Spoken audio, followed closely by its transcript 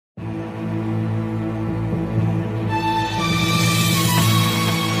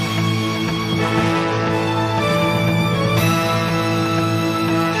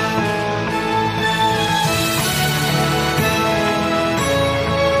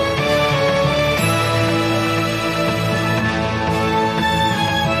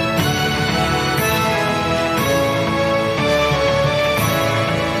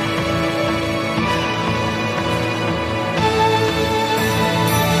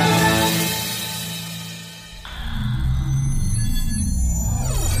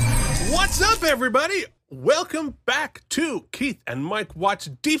everybody. Welcome back to Keith and Mike Watch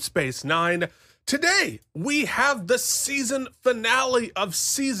Deep Space Nine. Today, we have the season finale of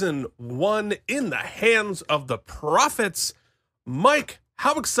Season 1 in the hands of the prophets. Mike,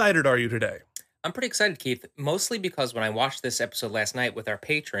 how excited are you today? I'm pretty excited, Keith, mostly because when I watched this episode last night with our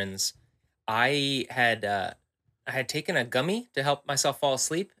patrons, I had taken a gummy to help myself fall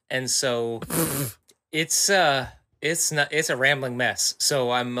asleep, and so it's a rambling mess.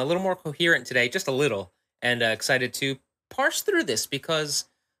 So I'm a little more coherent today, just a little, and excited to parse through this because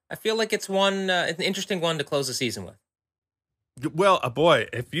I feel like it's an interesting one to close the season with. Well, boy,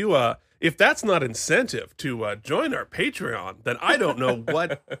 if that's not incentive to join our Patreon, then I don't know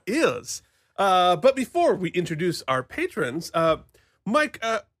what is. But before we introduce our patrons, Mike,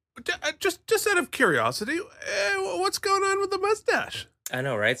 just out of curiosity, what's going on with the mustache? I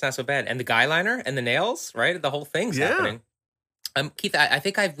know, right? It's not so bad. And the guy liner and the nails, right? The whole thing's happening. Keith, I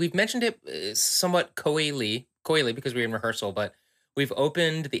think we've mentioned it somewhat coyly because we were in rehearsal, but we've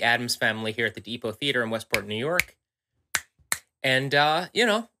opened the Addams Family here at the Depot Theater in Westport, New York. And,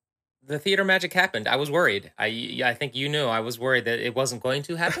 the theater magic happened. I was worried. I think you knew I was worried that it wasn't going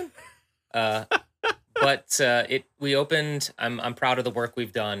to happen. But we opened. I'm proud of the work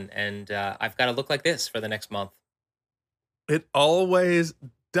we've done, and I've got to look like this for the next month. It always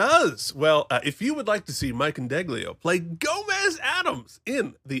does. Well, if you would like to see Mike and Deglio play Gomez Addams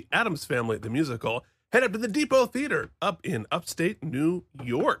in the Addams Family, the musical, head up to the Depot Theater up in upstate New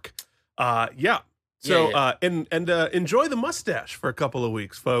York. So enjoy the mustache for a couple of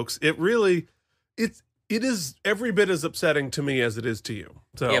weeks, folks. It is every bit as upsetting to me as it is to you.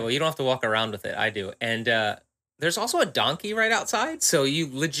 So yeah, well, you don't have to walk around with it. I do. And there's also a donkey right outside, so you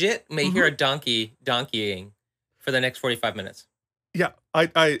legit may hear a donkeying for the next 45 minutes. Yeah,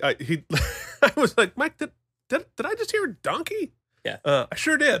 I was like, Mike, did I just hear a donkey? Yeah, I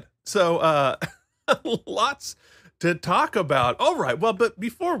sure did. So lots to talk about. All right, well, but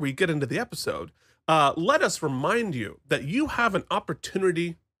before we get into the episode, let us remind you that you have an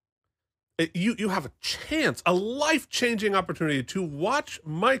opportunity. You have a chance, a life-changing opportunity to watch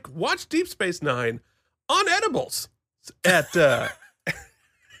Mike watch Deep Space Nine on edibles at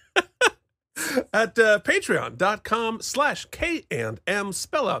at patreon.com/K&M.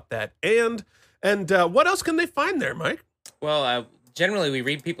 Spell out that and what else can they find there, Mike? Well, generally we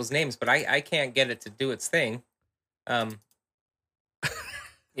read people's names, but I can't get it to do its thing.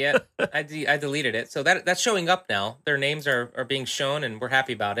 Yeah, I deleted it, so that's showing up now. Their names are being shown, and we're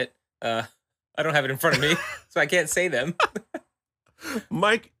happy about it. I don't have it in front of me, so I can't say them.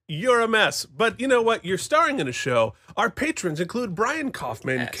 Mike, you're a mess. But you know what? You're starring in a show. Our patrons include Brian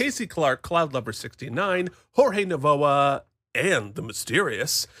Kaufman, Yes. Casey Clark, Cloudlover69, Jorge Navoa, and The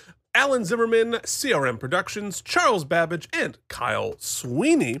Mysterious, Alan Zimmerman, CRM Productions, Charles Babbage, and Kyle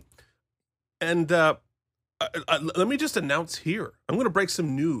Sweeney. And let me just announce here. I'm going to break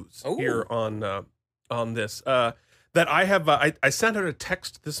some news here on this. That I have. I sent out a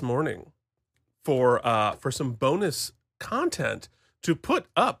text this morning for some bonus content to put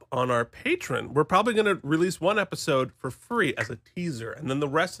up on our Patreon. We're probably going to release one episode for free as a teaser, and then the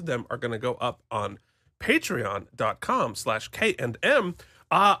rest of them are going to go up on patreon.com/K&M.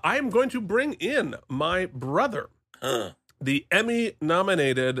 I'm going to bring in my brother, the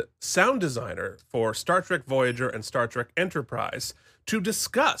Emmy-nominated sound designer for Star Trek Voyager and Star Trek Enterprise, to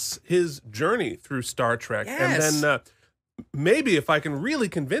discuss his journey through Star Trek. Yes. And then maybe if I can really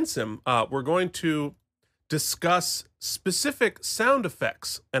convince him, we're going to discuss specific sound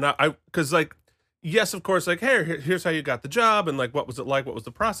effects. And because yes, of course, hey, here's how you got the job, and what was it like? What was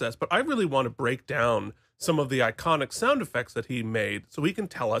the process? But I really want to break down some of the iconic sound effects that he made so he can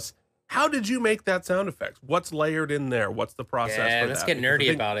tell us, how did you make that sound effect? What's layered in there? What's the process for that? Yeah, let's get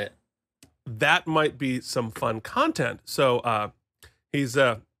nerdy about it. That might be some fun content. So I'm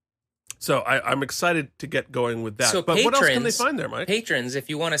excited to get going with that. So but what else can they find there, Mike? Patrons, if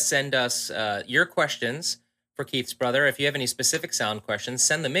you want to send us your questions for Keith's brother, if you have any specific sound questions,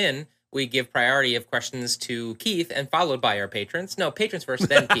 send them in. We give priority of questions to Keith and followed by our patrons. No, patrons first,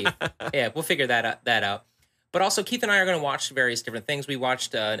 then Keith. Yeah, we'll figure that out. But also, Keith and I are going to watch various different things. We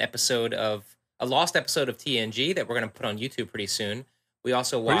watched a lost episode of TNG that we're going to put on YouTube pretty soon. We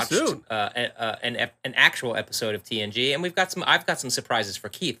also watched an actual episode of TNG, and I've got some surprises for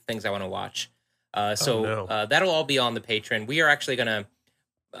Keith, things I want to watch. That'll all be on the Patreon. We are actually going to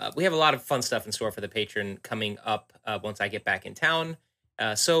we have a lot of fun stuff in store for the Patreon coming up once I get back in town.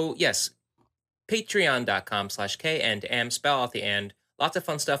 So yes, patreon.com/K&M, spell out the and. Lots of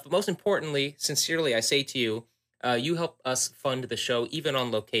fun stuff. But most importantly, sincerely, I say to you, you help us fund the show, even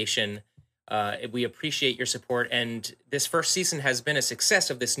on location. We appreciate your support, and this first season has been a success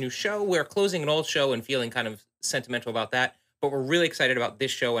of this new show. We're closing an old show and feeling kind of sentimental about that, but we're really excited about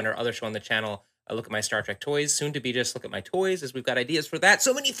this show and our other show on the channel, Look at My Star Trek Toys, soon to be just Look at My Toys, as we've got ideas for that.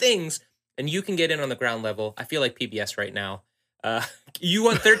 So many things, and you can get in on the ground level. I feel like PBS right now. You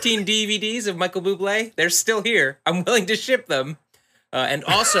want 13 DVDs of Michael Bublé? They're still here. I'm willing to ship them. And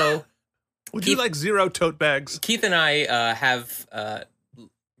also... Would you like 0 tote bags? Keith and I have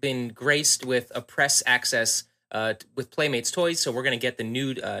been graced with a press access with Playmates Toys, so we're going to get the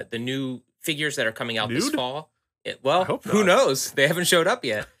new figures that are coming out this fall. Who knows? They haven't showed up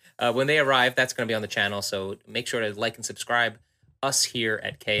yet. When they arrive, that's going to be on the channel, so make sure to like and subscribe us here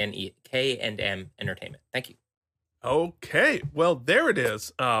at K&M Entertainment. Thank you. Okay, well, there it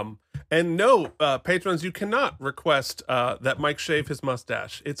is. And no, patrons, you cannot request that Mike shave his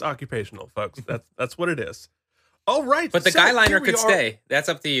mustache. It's occupational, folks. That's what it is. All right. But the guy liner could stay. That's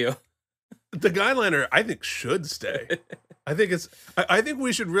up to you. The guy liner, I think, should stay. I think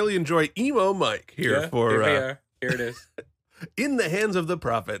we should really enjoy emo Mike here for. Here we are. Here it is. In the hands of the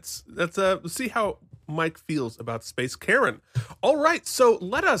prophets. Let's see how Mike feels about Space Karen. All right, so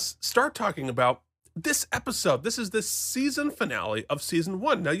let us start talking about this episode. This is the season finale of season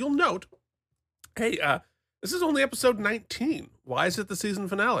 1. Now you'll note, hey, this is only episode 19. Why is it the season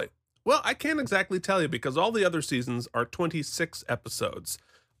finale? Well, I can't exactly tell you because all the other seasons are 26 episodes.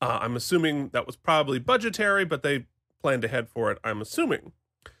 I'm assuming that was probably budgetary, but they planned ahead for it, I'm assuming.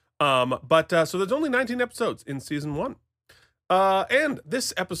 So there's only 19 episodes in season 1. And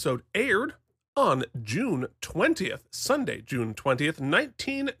this episode aired on June 20th, Sunday, June 20th,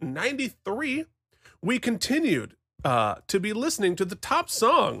 1993. We continued to be listening to the top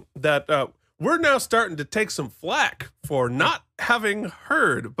song that we're now starting to take some flack for not having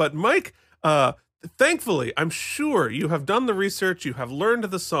heard. But Mike, thankfully, I'm sure you have done the research, you have learned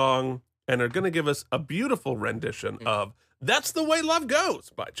the song, and are going to give us a beautiful rendition of That's the Way Love Goes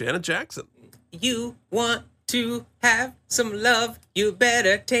by Janet Jackson. You want to have some love, you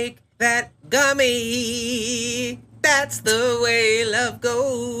better take that gummy. That's the way love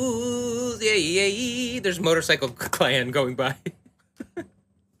goes. Yeah, yeah, yeah. There's Motorcycle Clan going by.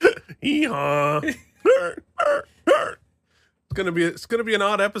 Hee-haw. It's gonna be an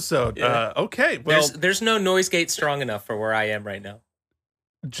odd episode. Yeah. Okay, well, there's no noise gate strong enough for where I am right now.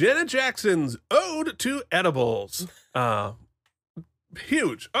 Janet Jackson's Ode to Edibles.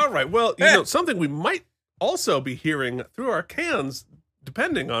 Huge. All right. Well, something we might also be hearing through our cans,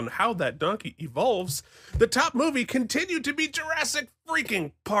 depending on how that donkey evolves. The top movie continued to be Jurassic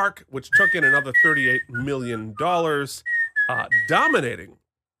freaking Park, which took in another $38 million, dominating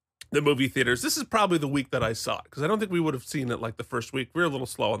the movie theaters. This is probably the week that I saw it, because I don't think we would have seen it like the first week. We were a little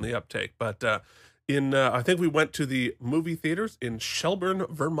slow on the uptake, but I think we went to the movie theaters in Shelburne,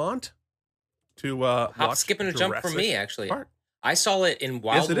 Vermont to hop, skip, and a jump for me, actually. Park. I saw it in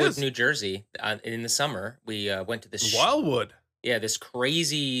Wildwood, New Jersey, in the summer. We went to this Wildwood. Yeah, this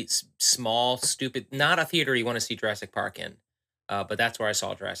crazy, small, stupid, not a theater you want to see Jurassic Park in, but that's where I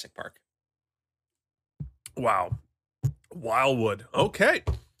saw Jurassic Park. Wow. Wildwood. Okay.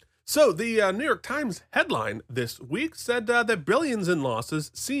 So the New York Times headline this week said that billions in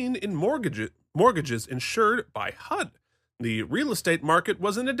losses seen in mortgages insured by HUD. The real estate market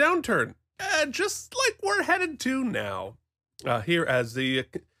was in a downturn, just like we're headed to now. Here as the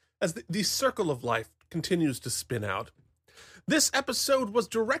circle of life continues to spin out. This episode was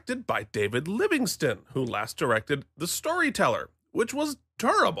directed by David Livingston, who last directed The Storyteller, which was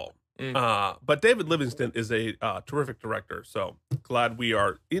terrible. But David Livingston is a terrific director, so glad we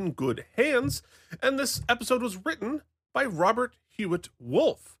are in good hands. And this episode was written by Robert Hewitt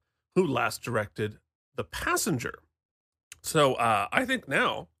Wolfe, who last directed The Passenger. So I think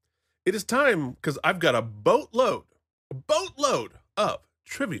now it is time, because I've got a boatload of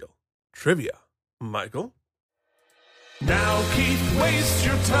trivial trivia. Michael? Now, Keith, waste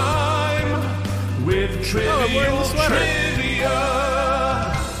your time with trivial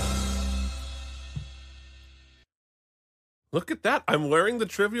trivia. Look at that. I'm wearing the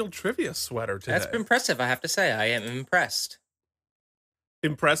trivial trivia sweater today. That's impressive, I have to say. I am impressed.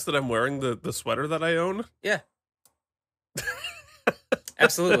 Impressed that I'm wearing the sweater that I own? Yeah.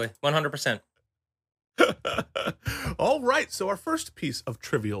 Absolutely. 100%. All right, so our first piece of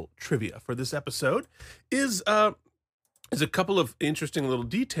trivial trivia for this episode is a couple of interesting little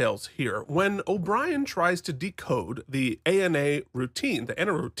details here. When O'Brien tries to decode the ANA routine,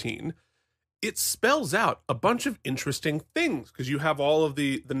 it spells out a bunch of interesting things, because you have all of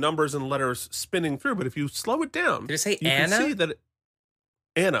the numbers and letters spinning through. But if you slow it down, did it say you Anna? can see that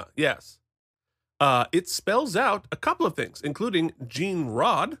Anna, yes. It spells out a couple of things, including Gene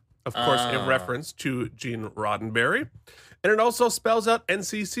Rod, of course, a reference to Gene Roddenberry. And it also spells out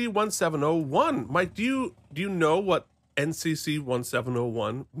NCC 1701. Mike, do you know what NCC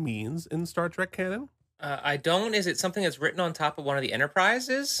 1701 means in Star Trek canon? I don't. Is it something that's written on top of one of the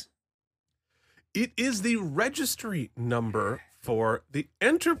Enterprises? It is the registry number for the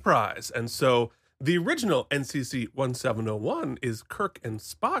Enterprise. And so the original NCC 1701 is Kirk and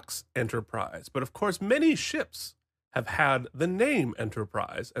Spock's Enterprise. But of course, many ships have had the name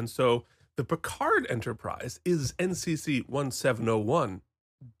Enterprise. And so the Picard Enterprise is NCC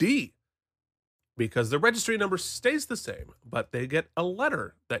 1701D, because the registry number stays the same, but they get a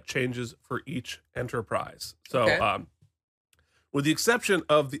letter that changes for each Enterprise. So, Okay. with the exception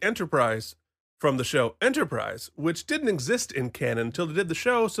of the Enterprise from the show Enterprise, which didn't exist in canon until they did the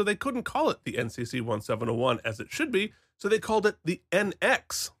show, so they couldn't call it the NCC 1701 as it should be, so they called it the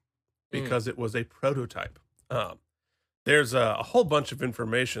NX because it was a prototype. There's a whole bunch of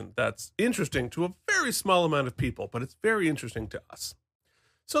information that's interesting to a very small amount of people, but it's very interesting to us.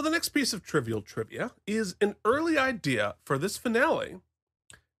 So the next piece of trivial trivia is an early idea for this finale,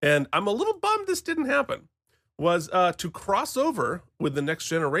 and I'm a little bummed this didn't happen, was to cross over with the Next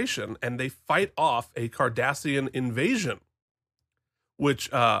Generation, and they fight off a Cardassian invasion,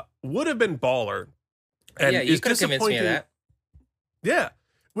 which would have been baller. And yeah, you is could have convinced me of disappointing. that.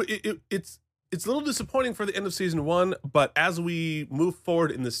 Yeah, it's a little disappointing for the end of season 1, but as we move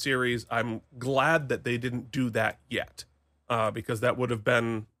forward in the series, I'm glad that they didn't do that yet, because that would have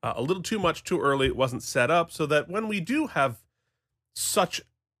been a little too much too early. It wasn't set up so that when we do have such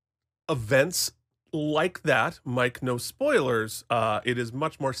events like that, Mike, no spoilers, it is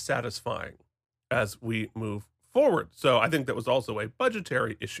much more satisfying as we move forward. So I think that was also a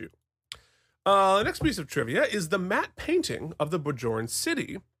budgetary issue. The next piece of trivia is the matte painting of the Bajoran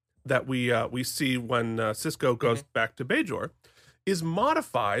city that we see when Sisko goes back to Bajor is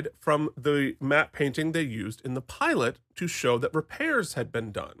modified from the matte painting they used in the pilot to show that repairs had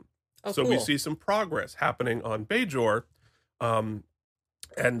been done. Oh, so cool. we see some progress happening on Bajor.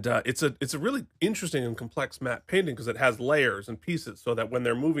 And it's a really interesting and complex matte painting because it has layers and pieces so that when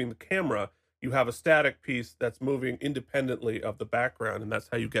they're moving the camera, you have a static piece that's moving independently of the background. And that's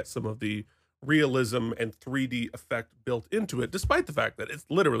how you get some of the realism and 3D effect built into it, despite the fact that it's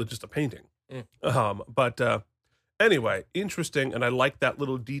literally just a painting. But anyway, interesting. And I like that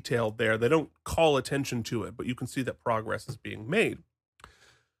little detail there. They don't call attention to it, but you can see that progress is being made.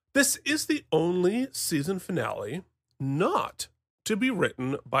 This is the only season finale not to be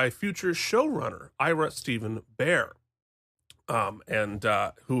written by future showrunner Ira Steven Behr, and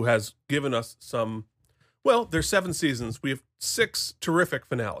who has given us some, well, there's 7 seasons. We have 6 terrific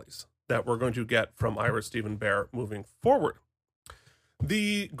finales that we're going to get from Ira Steven Behr moving forward.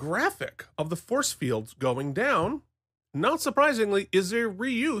 The graphic of the force fields going down, not surprisingly, is a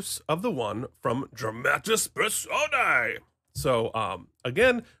reuse of the one from Dramatis Personae. So,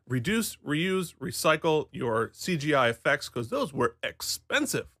 again, reduce, reuse, recycle your CGI effects because those were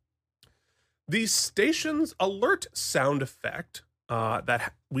expensive. The station's alert sound effect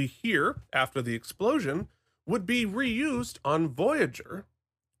that we hear after the explosion would be reused on Voyager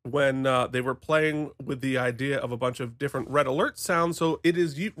when they were playing with the idea of a bunch of different red alert sounds. So it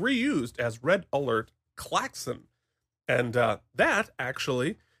is reused as red alert klaxon. And that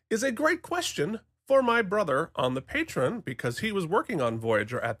actually is a great question for my brother on the Patreon, because he was working on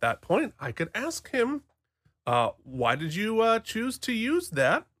Voyager at that point. I could ask him, why did you choose to use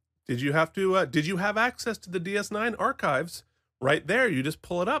that? Did you have access to the DS9 archives right there? You just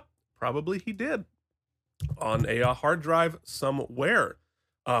pull it up. Probably he did on a hard drive somewhere.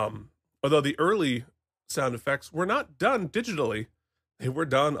 Although the early sound effects were not done digitally, they were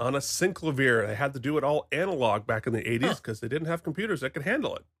done on a synclavier. They had to do it all analog back in the 80s because they didn't have computers that could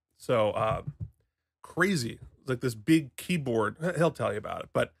handle it. So, crazy. It's like this big keyboard. He'll tell you about it,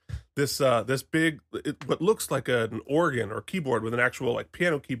 but this big, what looks like an organ or keyboard with an actual like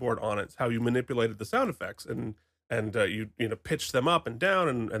piano keyboard on it. It's how you manipulated the sound effects and you pitch them up and down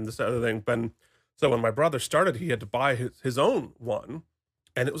and this other thing. But so when my brother started, he had to buy his own one,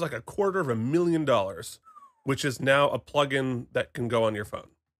 and it was like $250,000, which is now a plugin that can go on your phone.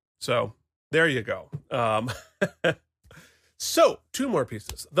 So there you go. So 2 more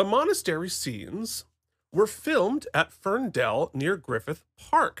pieces. The monastery scenes were filmed at Ferndale near Griffith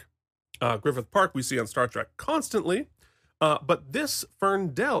Park. Griffith Park we see on Star Trek constantly, but this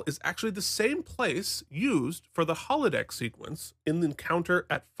Ferndale is actually the same place used for the holodeck sequence in the encounter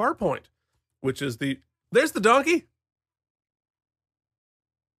at Farpoint, which is there's the donkey.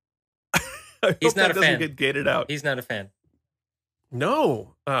 He's not a doesn't fan. get gated out. He's not a fan.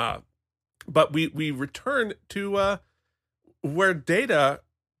 No, but we return to where Data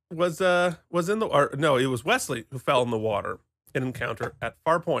was in the or no, it was Wesley who fell in the water in Encounter at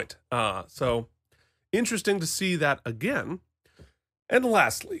Farpoint. So interesting to see that again. And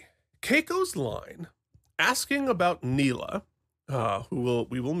lastly, Keiko's line asking about Neela, who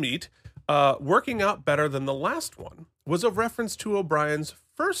we will meet, working out better than the last one, was a reference to O'Brien's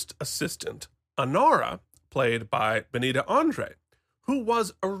first assistant, Anara, played by Benita Andre, who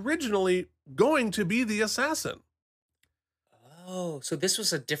was originally going to be the assassin. Oh, so this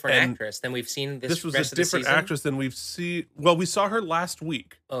was a different actress than we've seen This was rest a of the different season? actress than we've seen. Well, we saw her last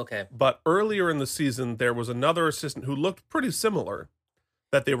week, Okay. but earlier in the season, there was another assistant who looked pretty similar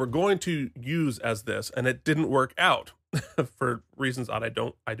that they were going to use as this, and it didn't work out for reasons that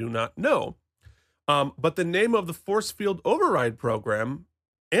I do not know. But the name of the force field override program,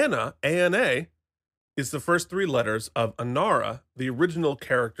 ANA, ANA, is the first three letters of Anara, the original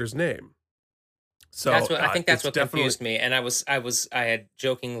character's name. So That's what I think. That's what definitely confused me, and I had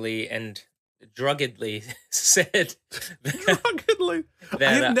jokingly and druggedly said druggedly. that,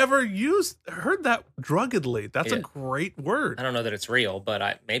 I have never heard that druggedly. That's Yeah. a great word. I don't know that it's real,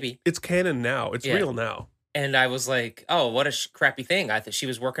 but maybe. It's canon now. It's Yeah. real now. And I was like, "Oh, what a crappy thing!" I thought she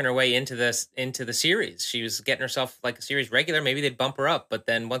was working her way into the series. She was getting herself like a series regular. Maybe they'd bump her up, but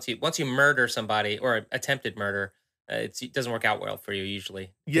then once you murder somebody or attempted murder, it doesn't work out well for you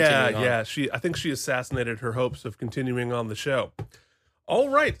usually. Continuing on. Yeah. I think she assassinated her hopes of continuing on the show. All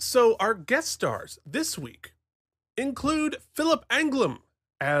right, so our guest stars this week include Philip Anglum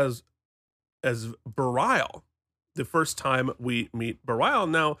as Barile. The first time we meet Barile.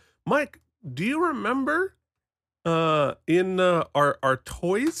 Now, Mike, do you remember in our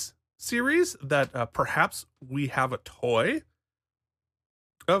toys series that perhaps we have a toy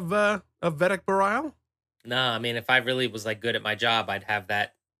of Vedic Barile? No, I mean, if I really was like good at my job, I'd have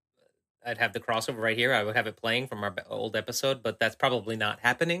that. I'd have the crossover right here. I would have it playing from our old episode, but that's probably not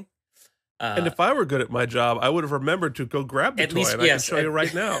happening. And if I were good at my job, I would have remembered to go grab the At toy, least- and yes, I can show you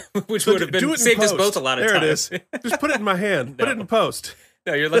right now. Which So would have do it been in saved us post. both a lot of there times. It is. Just put it in my hand. Put it No. in post.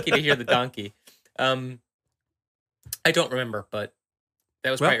 No, you're lucky to hear the donkey. I don't remember, but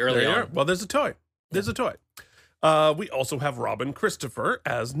that was probably early there you are. on. Well, there's a toy. There's a toy. We also have Robin Christopher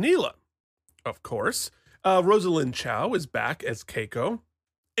as Neela, of course. Rosalind Chow is back as Keiko.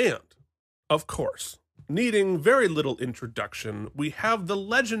 And, of course, needing very little introduction, we have the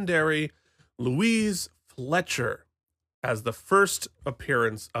legendary Louise Fletcher as the first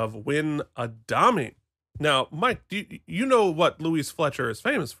appearance of Win Adami. Now, Mike, do you know what Louise Fletcher is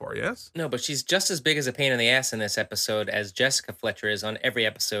famous for, yes? No, but she's just as big as a pain in the ass in this episode as Jessica Fletcher is on every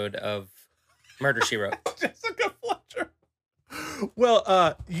episode of Murder, She Wrote. Jessica Fletcher.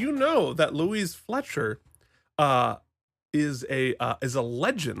 Well, you know that Louise Fletcher is a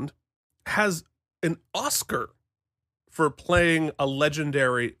legend, has an Oscar for playing a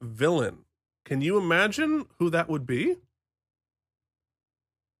legendary villain. Can you imagine who that would be?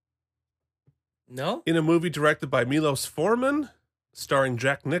 No? In a movie directed by Milos Forman, starring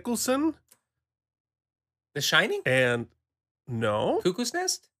Jack Nicholson, The Shining? and no, Cuckoo's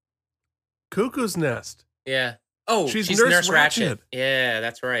Nest? Cuckoo's Nest. Yeah. Oh, She's she's Nurse Nurse Ratched. Ratched. Yeah,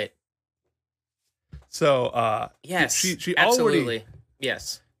 that's right. So, Yes. she absolutely. already,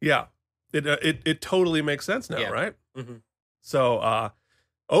 Yes. yeah, it totally makes sense now, Yeah. right? hmm So,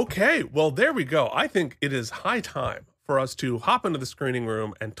 okay, well, there we go. I think it is high time for us to hop into the screening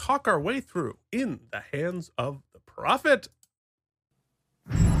room and talk our way through In the Hands of the Prophet.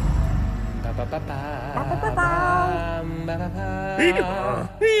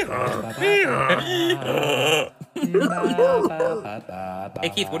 Hey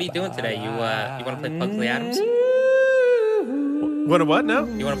Keith, what are you doing today? You want to play Pugsley Adams? What now?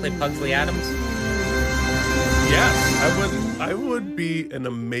 You want to play Pugsley Adams? Yes, I would be an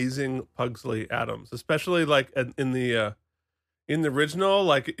amazing Pugsley Adams, especially like in the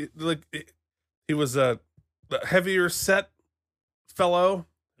original. He was a heavier set fellow,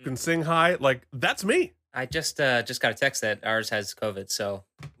 can sing high. Like that's me. I just got a text that ours has COVID, so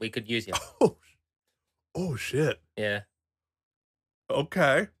we could use you. Oh shit. Yeah.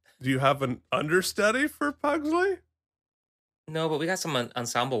 Okay. Do you have an understudy for Pugsley? No, but we got some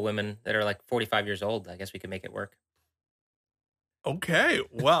ensemble women that are like 45 years old. I guess we could make it work. Okay.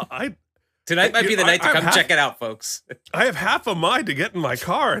 Well, Tonight might be the night to come check it out, folks. I have half a mind to get in my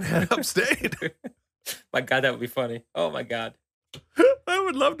car and head upstate. My God, that would be funny. Oh my God. I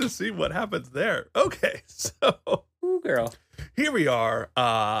would love to see what happens there. Okay, so Ooh, girl. here we are,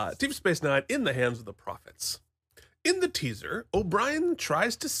 Deep Space Nine in the Hands of the Prophets. In the teaser, O'Brien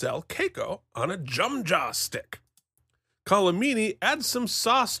tries to sell Keiko on a Jumja stick. Colomini adds some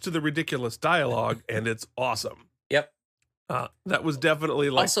sauce to the ridiculous dialogue, and it's awesome. Yep. That was definitely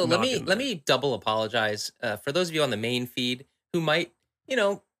like Also, let me double apologize for those of you on the main feed who might,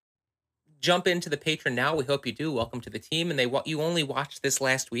 jump into the patron now. We hope you do. Welcome to the team. And you only watched this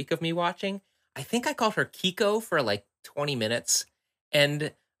last week of me watching. I think I called her Kiko for like 20 minutes,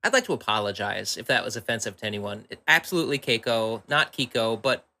 and I'd like to apologize if that was offensive to anyone. Absolutely Keiko, not Kiko,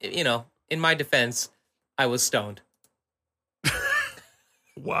 but in my defense, I was stoned.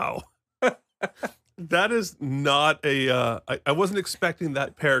 Wow. That is not I wasn't expecting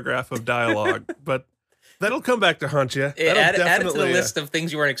that paragraph of dialogue, but that'll come back to haunt you. Add it to the list of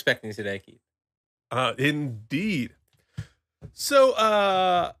things you weren't expecting today, Keith. Indeed.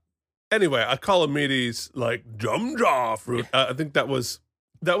 So, anyway, I Calamiti's like Jumjaw fruit. I think that was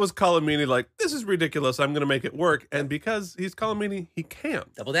Calamiti like, this is ridiculous. I'm going to make it work. And because he's Calamiti, he can.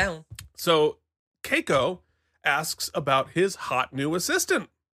 Double down. So Keiko asks about his hot new assistant.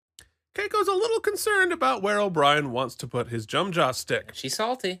 Keiko's a little concerned about where O'Brien wants to put his Jumjaw stick. She's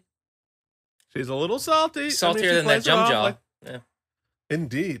salty. She's a little salty. Saltier than that Jumjaw. Like, yeah.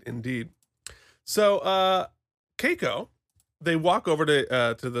 Indeed. So Keiko, they walk over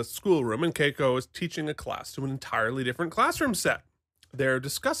to the schoolroom, and Keiko is teaching a class to an entirely different classroom set. They're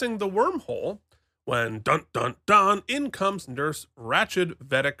discussing the wormhole when, dun, dun, dun, in comes Nurse Ratched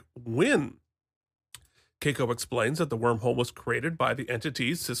Vedic Wynn. Keiko explains that the wormhole was created by the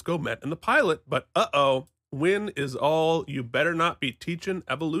entities Cisco met in the pilot, but Wynn is all, you better not be teaching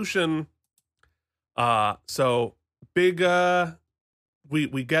evolution. So big,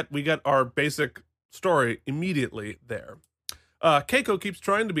 we get our basic story immediately there. Keiko keeps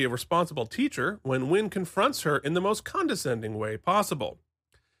trying to be a responsible teacher when Wynn confronts her in the most condescending way possible.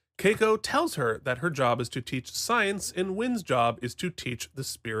 Keiko tells her that her job is to teach science and Wynn's job is to teach the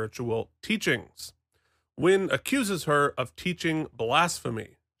spiritual teachings. Wynn accuses her of teaching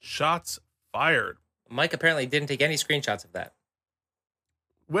blasphemy. Shots fired. Mike apparently didn't take any screenshots of that.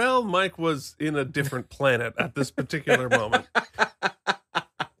 Well, Mike was in a different planet at this particular moment.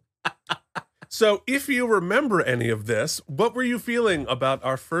 So if you remember any of this, what were you feeling about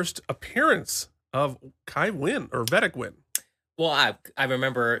our first appearance of Kai Wynn or Vedic Wynn? Well, I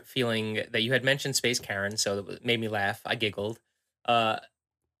remember feeling that you had mentioned Space Karen, so it made me laugh. I giggled.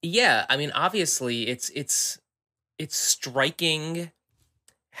 Yeah, I mean, obviously, it's striking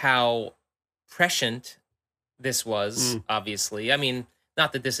how prescient this was. Obviously, I mean,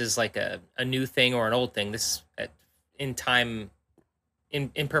 not that this is like a new thing or an old thing. This in time,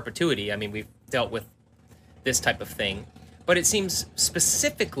 in perpetuity. I mean, we've dealt with this type of thing, but it seems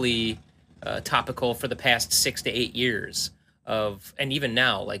specifically topical for the past 6 to 8 years. And even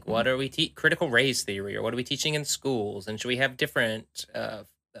now, like, what are we critical race theory, or what are we teaching in schools, and should we have different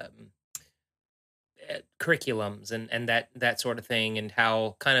curriculums and that sort of thing, and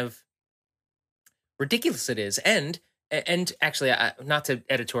how kind of ridiculous it is, and actually, not to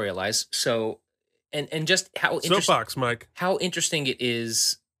editorialize, so and just how soapbox, Mike, how interesting it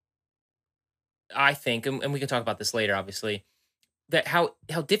is. I think, and we can talk about this later, obviously, that how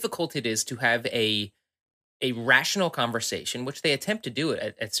difficult it is to have a rational conversation, which they attempt to do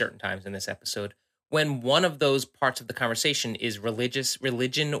it at certain times in this episode, when one of those parts of the conversation is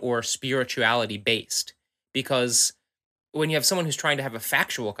religion or spirituality based. Because when you have someone who's trying to have a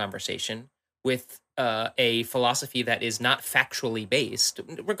factual conversation with a philosophy that is not factually based,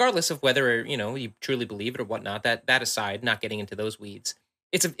 regardless of whether you truly believe it or whatnot, that aside, not getting into those weeds,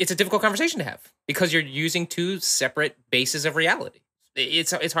 it's a difficult conversation to have because you're using two separate bases of reality.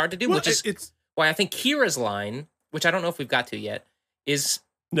 It's hard to do, which is why I think Kira's line, which I don't know if we've got to yet, is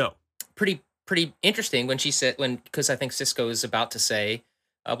pretty interesting when she said, because I think Cisco is about to say,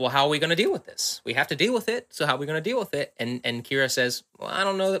 well, how are we going to deal with this? We have to deal with it. So how are we going to deal with it? And Kira says, well, I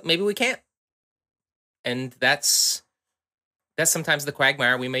don't know, that maybe we can't. And that's sometimes the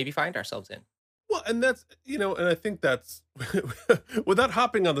quagmire we maybe find ourselves in. Well, and that's, and I think that's, without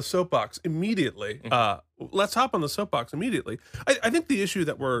hopping on the soapbox immediately, let's hop on the soapbox immediately. I think the issue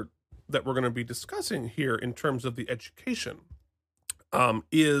that we're going to be discussing here in terms of the education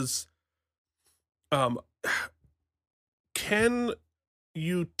is, can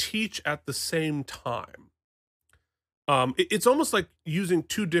you teach at the same time? It's almost like using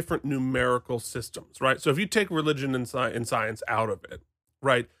two different numerical systems, right? So if you take religion and science out of it,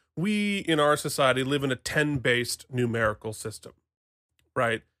 right? We in our society live in a 10-based numerical system,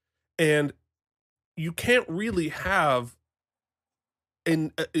 right? And you can't really have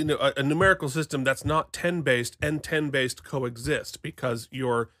a numerical system that's not 10-based and 10-based coexist, because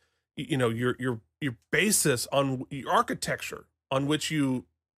your basis on your architecture on which you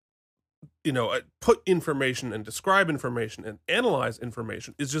put information and describe information and analyze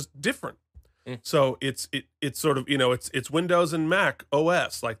information is just different. So it's sort of, it's Windows and Mac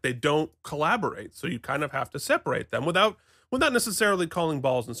OS. Like, they don't collaborate. So you kind of have to separate them without necessarily calling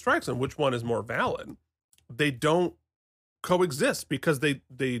balls and strikes on which one is more valid. They don't coexist because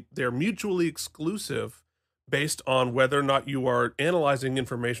they're mutually exclusive based on whether or not you are analyzing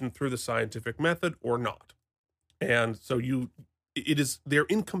information through the scientific method or not. And so they're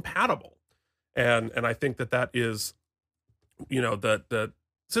incompatible. And I think that is, the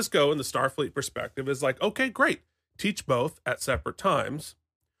Cisco and the Starfleet perspective is like, okay, great, teach both at separate times.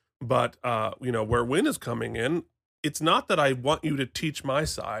 But, where Win is coming in, it's not that I want you to teach my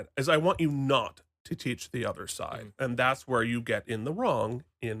side, as I want you not to teach the other side. And that's where you get in the wrong,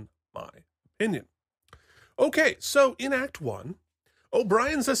 in my opinion. Okay, so in Act 1,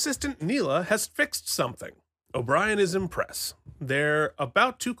 O'Brien's assistant Neela has fixed something. O'Brien is impressed. They're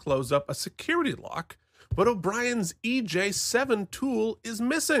about to close up a security lock, but O'Brien's EJ7 tool is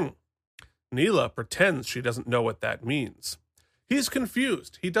missing. Neela pretends she doesn't know what that means. He's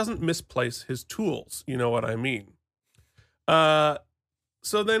confused. He doesn't misplace his tools. You know what I mean?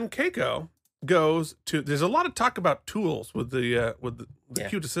 So then Keiko goes to. There's a lot of talk about tools with the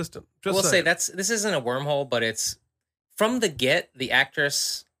cute assistant. We'll say this isn't a wormhole, but it's from the get. The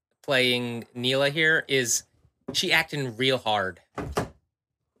actress playing Neela here she acting real hard.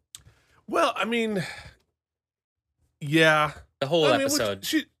 Well, I mean, yeah, the whole episode.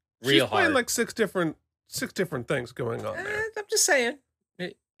 She's playing hard. Like six different things going on there. I'm just saying,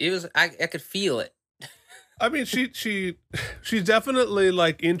 it was. I could feel it. I mean, she's definitely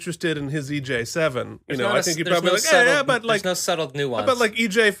like interested in his EJ7. I think you probably but like there's no subtle nuance. But like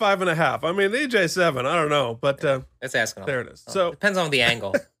EJ 5.5. I mean, the EJ7. I don't know, but that's asking. There it is. Oh, so depends on the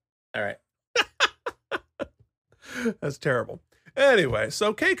angle. All right. That's terrible. Anyway,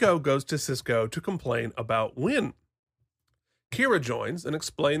 so Keiko goes to Cisco to complain about Win. Kira joins and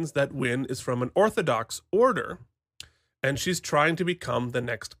explains that Win is from an Orthodox order, and she's trying to become the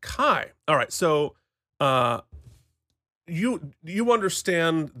next Kai. All right, so you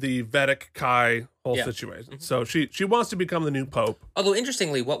understand the Vedic Kai whole situation. Mm-hmm. So she wants to become the new pope. Although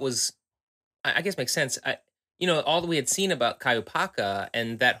interestingly, what was I guess makes sense. All that we had seen about Kai Upaka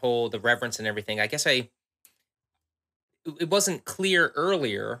and that whole the reverence and everything. I guess it wasn't clear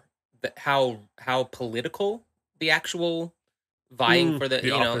earlier that how political the actual vying for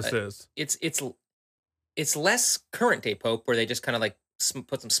the office is. It's less current day pope where they just kind of like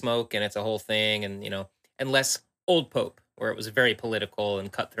put some smoke and it's a whole thing, and and less old pope where it was very political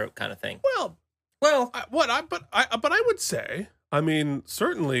and cutthroat kind of thing. But I would say, I mean,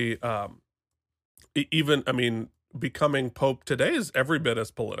 certainly, becoming pope today is every bit as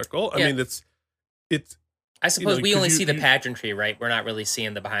political. I mean, it's. I suppose we only see the pageantry, right? We're not really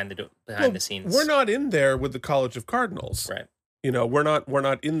seeing the behind the scenes. We're not in there with the College of Cardinals, right? We're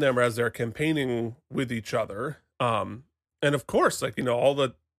not in them as they're campaigning with each other. And of course, like all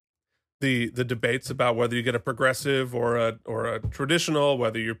the debates about whether you get a progressive or a traditional,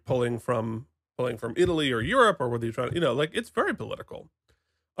 whether you're pulling from Italy or Europe, or whether you're trying, like it's very political.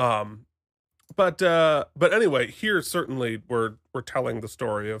 But anyway, here certainly we're telling the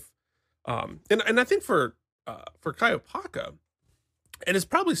story of, and I think for Kai Opaka, and it's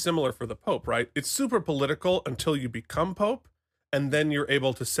probably similar for the Pope, right? It's super political until you become Pope, and then you're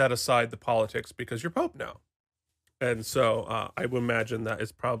able to set aside the politics because you're Pope now. And so I would imagine that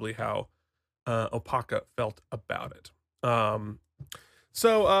is probably how Opaka felt about it.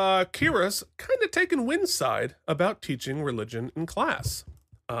 So Kira's kind of taking Win's side about teaching religion in class,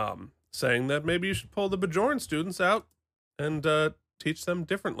 saying that maybe you should pull the Bajoran students out and teach them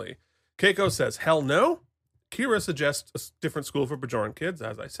differently. Keiko says, hell no. Kira suggests a different school for Bajoran kids,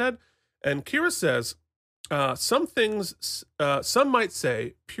 as I said. And Kira says, some might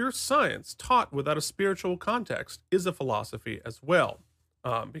say pure science taught without a spiritual context is a philosophy as well.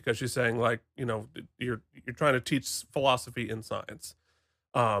 Because she's saying, like, you're trying to teach philosophy in science,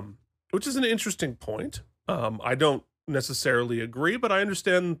 which is an interesting point. I don't necessarily agree, but I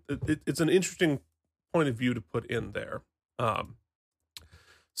understand it's an interesting point of view to put in there.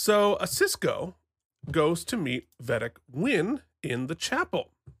 So Cisco goes to meet Vedic Win in the chapel.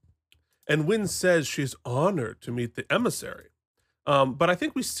 And Win says she's honored to meet the emissary. But I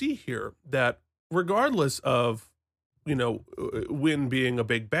think we see here that regardless of, Win being a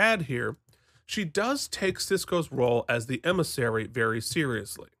big bad here, she does take Cisco's role as the emissary very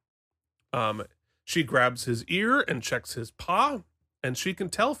seriously. She grabs his ear and checks his paw, and she can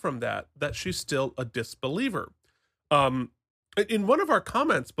tell from that she's still a disbeliever. In one of our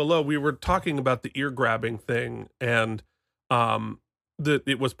comments below, we were talking about the ear grabbing thing, and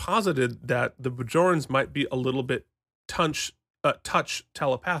it was posited that the Bajorans might be a little bit touch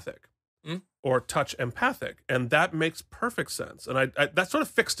telepathic. or touch empathic, and that makes perfect sense. And I that sort of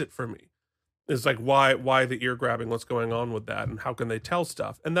fixed it for me. Is like why the ear grabbing? What's going on with that, and how can they tell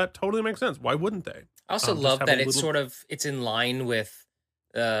stuff? And that totally makes sense. Why wouldn't they? I also Just love have that a it's little- it's in line with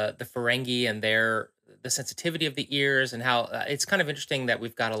the Ferengi and the sensitivity of the ears, and how it's kind of interesting that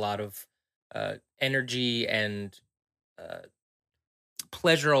we've got a lot of energy and uh,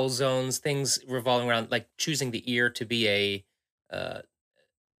 pleasural zones, things revolving around like choosing the ear to be uh,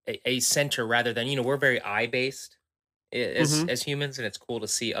 a center rather than, we're very eye based Mhm. as humans, and it's cool to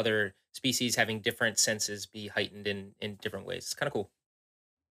see other species having different senses be heightened in different ways. It's kind of cool.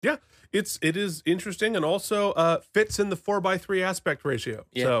 Yeah, it is interesting, and also fits in the 4:3 aspect ratio.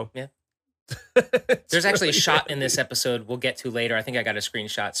 Yeah, So yeah. it's There's actually a really shot in great. this episode we'll get to later. I think I got a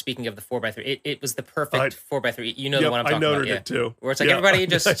screenshot. Speaking of the 4:3, it was the perfect 4:3. You know the Yep, one I'm I talking about, noted yeah. it too. Where it's like Yeah. everybody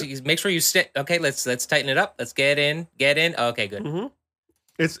just make sure you sit. Okay, let's tighten it up. Let's get in. Okay, good. hmm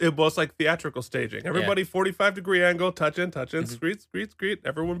it was like theatrical staging. Everybody 45-degree angle, touch in, Mhm. screet.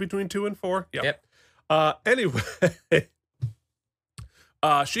 Everyone between 2 and 4. Yep. Anyway,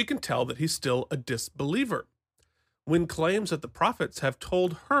 she can tell that he's still a disbeliever. Wynn claims that the prophets have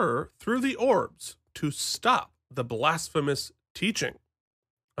told her through the orbs to stop the blasphemous teaching.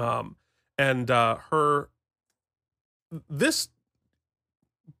 And her this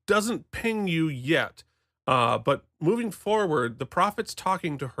doesn't ping you yet, but moving forward, the prophets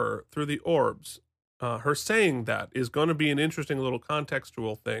talking to her through the orbs, her saying that is going to be an interesting little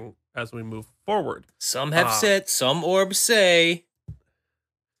contextual thing as we move forward. Some have said, some orbs say.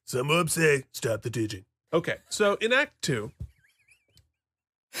 Some orbs say, stop the teaching. Okay, so in Act 2,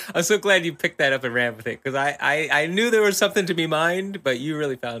 I'm so glad you picked that up and ran with it, because I knew there was something to be mined, but you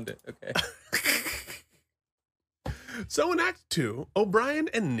really found it. Okay. So in Act 2, O'Brien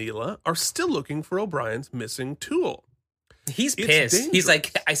and Neela are still looking for O'Brien's missing tool. He's It's pissed. He's like,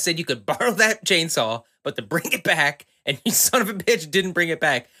 dangerous. I said you could borrow that chainsaw, but to bring it back, and you son of a bitch didn't bring it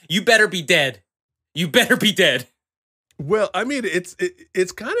back. You better be dead. You better be dead. Well, I mean, it's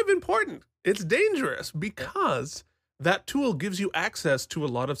kind of important. It's dangerous because that tool gives you access to a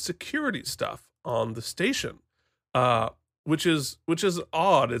lot of security stuff on the station, which is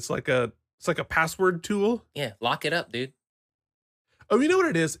odd. It's like a password tool. Yeah, lock it up, dude. Oh, you know what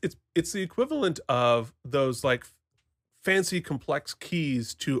it is? It's the equivalent of those like fancy complex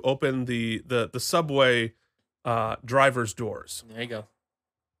keys to open the subway driver's doors, There you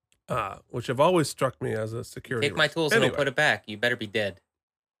go. which have always struck me as a security Take my risk. tools and Anyway. I'll put it back. You better be dead.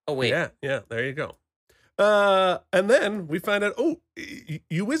 Oh, wait. Yeah, there you go. And then we find out,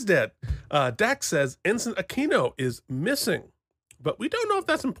 you is dead. Dax says Ensign Aquino is missing, but we don't know if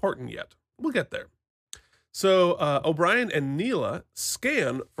that's important yet. We'll get there. So O'Brien and Neela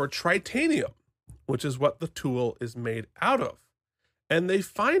scan for tritanium, which is what the tool is made out of. And they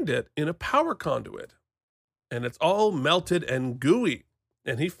find it in a power conduit. And it's all melted and gooey.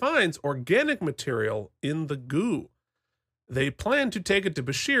 And he finds organic material in the goo. They plan to take it to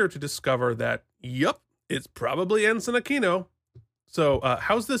Bashir to discover that, yup, it's probably Ensign Aquino. So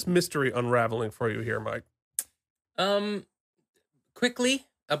how's this mystery unraveling for you here, Mike? Quickly,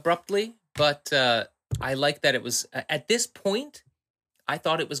 abruptly, but I like that it was at this point. I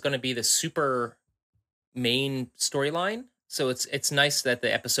thought it was going to be the super main storyline. So it's nice that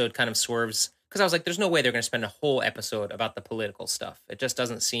the episode kind of swerves, because I was like, there's no way they're going to spend a whole episode about the political stuff. It just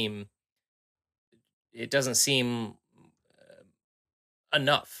doesn't seem. It doesn't seem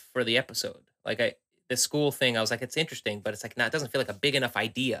enough for the episode. Like the school thing, I was like, it's interesting, but it's like, it doesn't feel like a big enough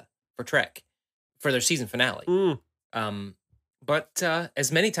idea for Trek for their season finale. But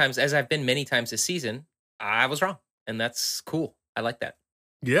as many times as I've been many times this season, I was wrong, and that's cool. I like that.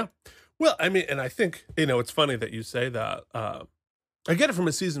 Yeah. Well, I mean, and I think, it's funny that you say that. I get it from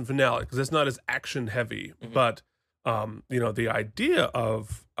a season finale because it's not as action heavy, but, the idea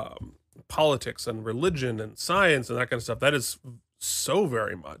of politics and religion and science and that kind of stuff, that is so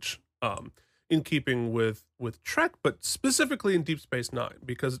very much in keeping with Trek, but specifically in Deep Space Nine,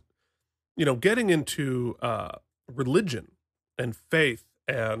 because, getting into religion and faith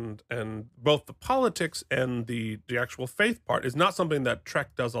and both the politics and the actual faith part is not something that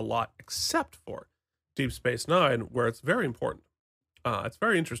Trek does a lot, except for Deep Space Nine, where it's very important. It's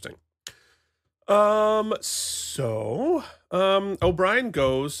very interesting. So O'Brien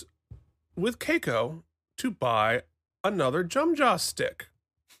goes with Keiko to buy another Jumjaw stick,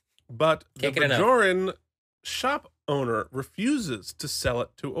 but Can't the get enough. Bajoran shop owner refuses to sell it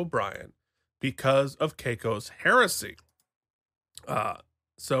to O'Brien because of Keiko's heresy.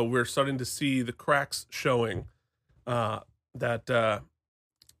 So we're starting to see the cracks showing that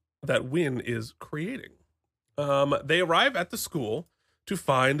Wynn is creating. They arrive at the school to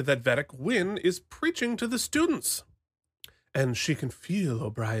find that Vedic Wynn is preaching to the students. And she can feel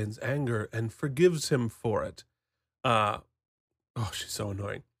O'Brien's anger and forgives him for it. Oh, she's so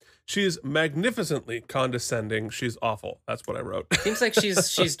annoying. She's magnificently condescending. She's awful. That's what I wrote. Seems like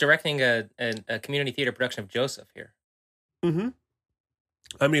she's directing a community theater production of Joseph here. Mm-hmm.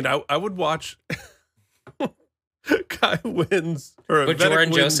 I mean, I would watch Kai Wynn's or Bajor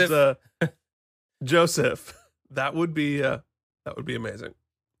and Wynn's, Joseph. Joseph. That would be amazing.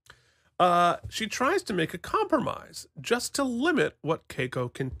 She tries to make a compromise just to limit what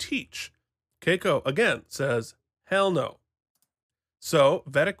Keiko can teach. Keiko again says, "Hell no." So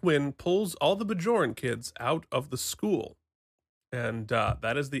Vedic Wynn pulls all the Bajoran kids out of the school. And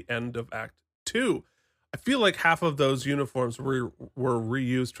that is the end of Act 2. I feel like half of those uniforms were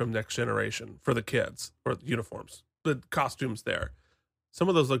reused from Next Generation for the kids, or the uniforms, the costumes there. Some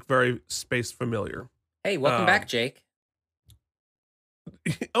of those look very space familiar. Hey, welcome back, Jake.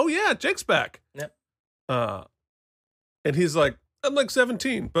 Oh yeah, Jake's back. Yep. And he's like, I'm like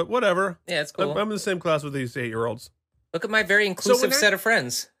 17, but whatever. Yeah, it's cool. I'm in the same class with these 8-year-olds. Look at my very inclusive set of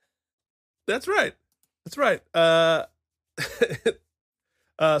friends. That's right. That's right. So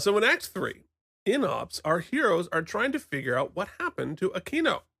in Act 3, in Ops, our heroes are trying to figure out what happened to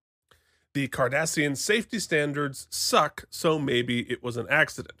Aquino. The Cardassian safety standards suck, so maybe it was an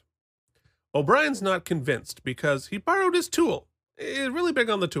accident. O'Brien's not convinced because he borrowed his tool. He's really big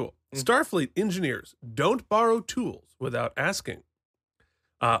on the tool. Starfleet engineers don't borrow tools without asking.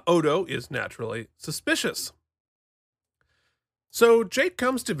 Odo is naturally suspicious. So Jake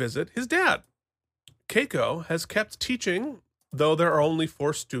comes to visit his dad. Keiko has kept teaching, though there are only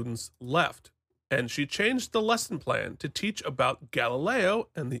 4 students left, and she changed the lesson plan to teach about Galileo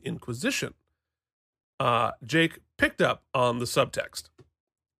and the Inquisition. Jake picked up on the subtext.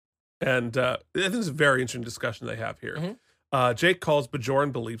 And I think it's a very interesting discussion they have here. Jake calls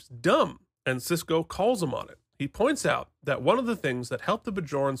Bajoran beliefs dumb, and Sisko calls him on it. He points out that one of the things that helped the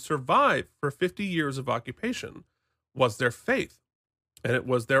Bajorans survive for 50 years of occupation was their faith, and it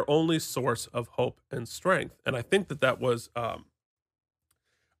was their only source of hope and strength. And I think that was a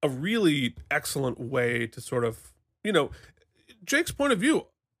really excellent way to sort of, Jake's point of view,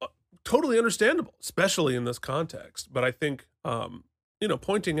 totally understandable, especially in this context. But I think,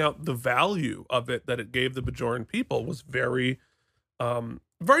 pointing out the value of it that it gave the Bajoran people was very,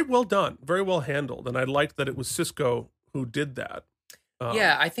 very well done, very well handled. And I liked that it was Sisko who did that.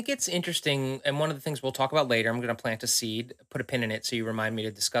 Yeah, I think it's interesting. And one of the things we'll talk about later, I'm going to plant a seed, put a pin in it so you remind me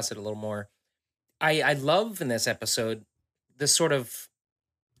to discuss it a little more. I love in this episode this sort of,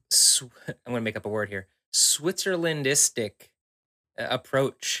 I'm going to make up a word here, Switzerlandistic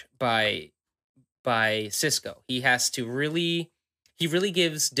approach by Sisko. He really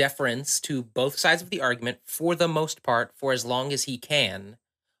gives deference to both sides of the argument for the most part, for as long as he can,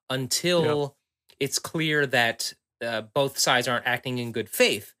 until it's clear that both sides aren't acting in good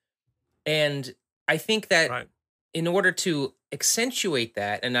faith. And I think that in order to accentuate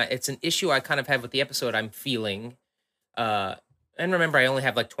that, and it's an issue I kind of have with the episode I'm feeling, and remember, I only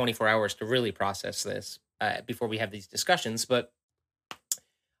have like 24 hours to really process this before we have these discussions, but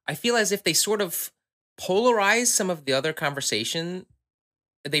I feel as if they sort of polarize some of the other conversation.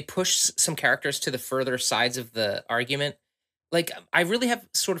 They push some characters to the further sides of the argument. Like, I really have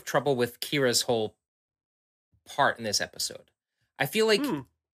sort of trouble with Kira's whole part in this episode. I feel like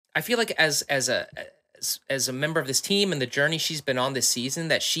as a member of this team and the journey she's been on this season,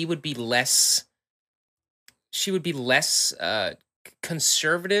 that she would be less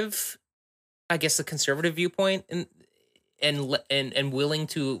conservative, I guess the conservative viewpoint, and willing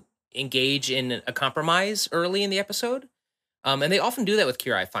to engage in a compromise early in the episode. And they often do that with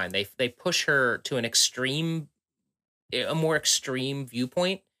Kira, I find. They push her to a more extreme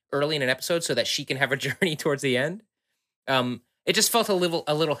viewpoint early in an episode so that she can have a journey towards the end. It just felt a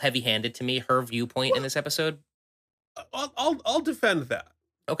little heavy-handed to me, her viewpoint in this episode. I'll defend that.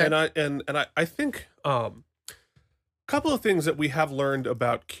 Okay. And I think a couple of things that we have learned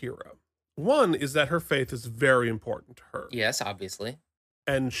about Kira. One is that her faith is very important to her. Yes, obviously.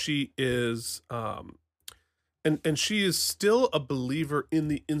 And she is and she is still a believer in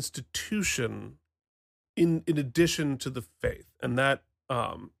the institution in addition to the faith. And that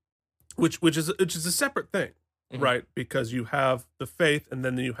which is a separate thing, right? Because you have the faith and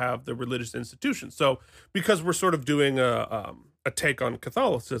then you have the religious institution. So because we're sort of doing a take on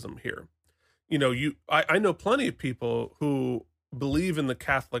Catholicism here, I know plenty of people who believe in the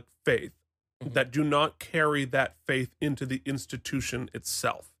Catholic faith that do not carry that faith into the institution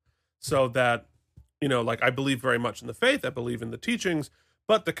itself. So that, like, I believe very much in the faith, I believe in the teachings,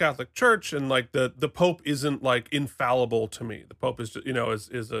 but the Catholic Church and like the Pope isn't like infallible to me. The Pope is just,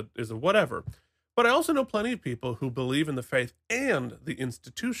 is a whatever. But I also know plenty of people who believe in the faith and the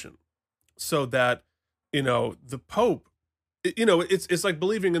institution, so that the Pope, it's like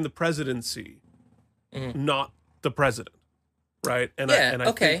believing in the presidency, not the president, right? And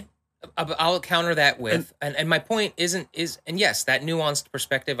I think, I'll counter that with, and my point is, and yes, that nuanced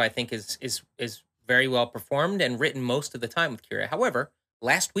perspective I think is very well performed and written most of the time with Kira. However,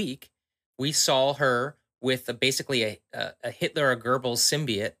 last week we saw her with basically a Hitler or Goebbels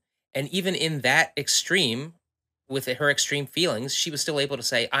symbiote, and even in that extreme, with her extreme feelings, she was still able to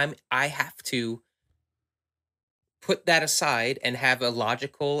say, I have to put that aside and have a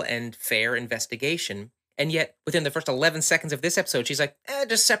logical and fair investigation. And yet, within the first 11 seconds of this episode, she's like,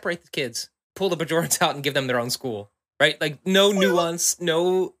 just separate the kids. Pull the Bajorans out and give them their own school. Right? Like, no nuance,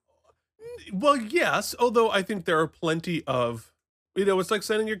 no... Well, yes, although I think there are plenty of... it's like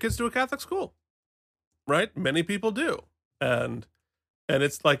sending your kids to a Catholic school. Right? Many people do. And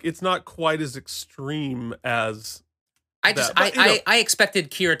it's like, it's not quite as extreme as... I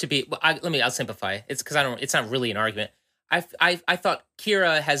expected Kira to be... I'll simplify. It's because it's not really an argument. I thought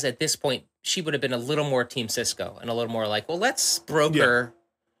Kira has, at this point, she would have been a little more Team Cisco and a little more like, well, let's broker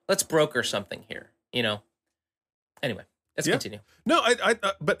something here, Anyway, let's continue. No,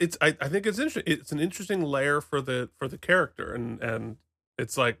 but I think it's interesting. It's an interesting layer for the character, and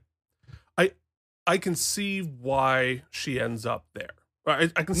it's like, I can see why she ends up there. I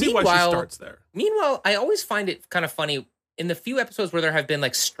can see why she starts there. Meanwhile, I always find it kind of funny in the few episodes where there have been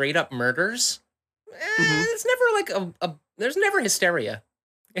like straight up murders. It's never like there's never hysteria.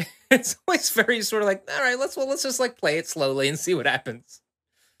 It's always very sort of like, all right, let's just like play it slowly and see what happens.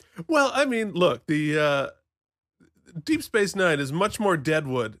 Well, I mean, look, the Deep Space Nine is much more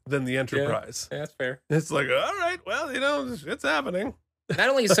Deadwood than the Enterprise. Yeah, that's fair. It's like, all right, well, it's happening. Not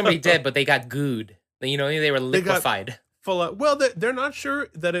only is somebody dead, but they got gooed. They were liquefied. Well, they're not sure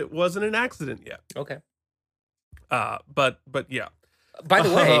that it wasn't an accident yet. Okay. But yeah. By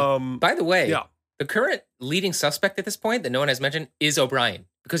the way, yeah. The current leading suspect at this point that no one has mentioned is O'Brien,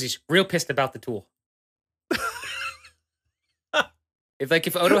 because he's real pissed about the tool.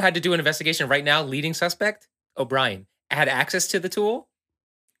 If Odo had to do an investigation right now, leading suspect, O'Brien, had access to the tool,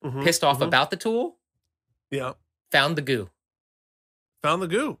 pissed off about the tool, found the goo.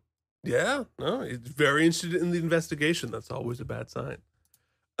 Yeah, no, he's very interested in the investigation. That's always a bad sign.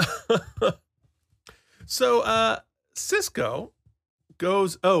 So Cisco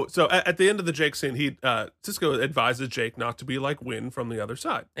goes, so at the end of the Jake scene, Cisco advises Jake not to be like Wynn from the other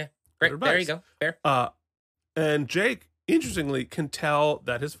side. Yeah, great. There you go. Fair. And Jake, interestingly, can tell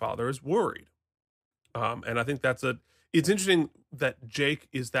that his father is worried. And I think it's interesting that Jake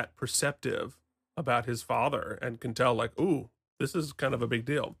is that perceptive about his father and can tell like, ooh, this is kind of a big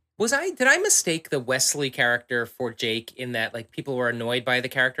deal. Did I mistake the Wesley character for Jake in that like people were annoyed by the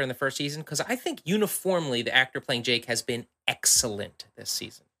character in the first season? Because I think uniformly the actor playing Jake has been excellent this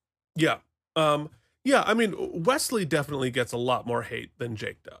season. Yeah. I mean, Wesley definitely gets a lot more hate than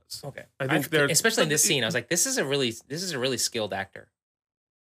Jake does. Okay. I think especially in this scene, I was like, this is a really skilled actor.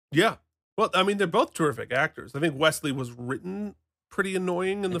 Yeah. Well, I mean, they're both terrific actors. I think Wesley was written pretty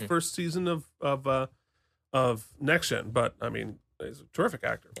annoying in the first season of Next Gen, but I mean, he's a terrific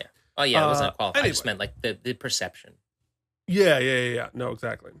actor. Yeah. Oh yeah, it wasn't qualified. Anyway. I just meant like the perception. Yeah. No,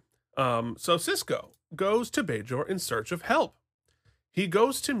 exactly. So Cisco goes to Bajor in search of help. He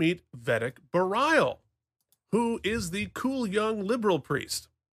goes to meet Vedic Bareil, who is the cool young liberal priest.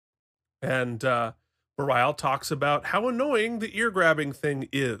 And Bareil talks about how annoying the ear-grabbing thing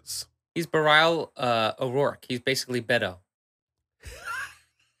is. He's Bareil O'Rourke. He's basically Beto.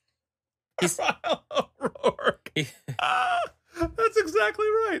 Bareil O'Rourke. That's exactly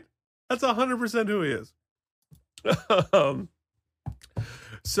right. That's 100% who he is.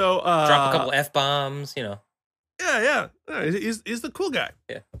 So drop a couple F-bombs, Yeah. He's the cool guy.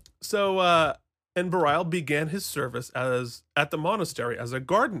 Yeah. So and Bareil began his service at the monastery as a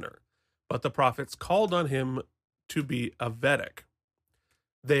gardener, but the prophets called on him to be a Vedic.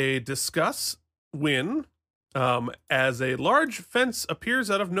 They discuss Wynn as a large fence appears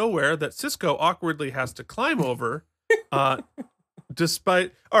out of nowhere that Cisco awkwardly has to climb over.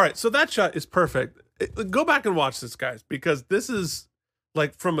 Despite, all right, so that shot is perfect. Go back and watch this, guys, because this is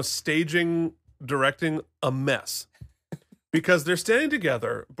like from a staging, directing, a mess. Because they're standing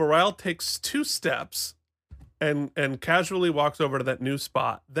together, Bareil takes 2 steps and casually walks over to that new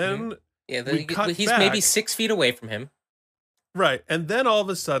spot. Then he's maybe 6 feet away from him. Right, and then all of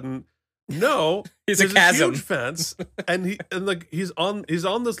a sudden, there's a chasm. huge fence, and he's on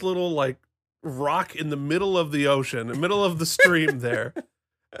this little like rock in the middle of the ocean, in the middle of the stream there,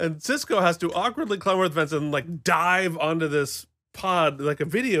 And Cisco has to awkwardly climb over the fence and like dive onto this pod like a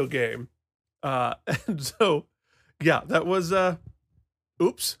video game. And so, yeah, that was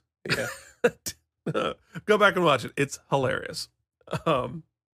oops. Yeah. Go back and watch it. It's hilarious.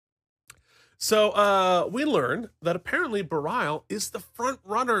 So we learned that apparently Bareil is the front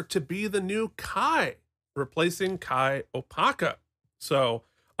runner to be the new Kai, replacing Kai Opaka. So,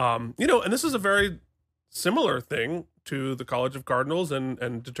 and this is a very similar thing to the College of Cardinals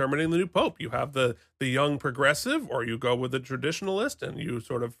and determining the new Pope. You have the young progressive, or you go with the traditionalist, and you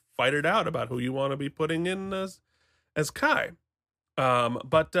sort of fight it out about who you want to be putting in as Kai.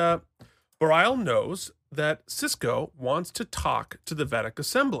 But Bareil knows that Cisco wants to talk to the Vedic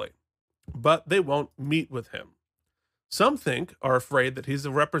Assembly, but they won't meet with him. Some are afraid that he's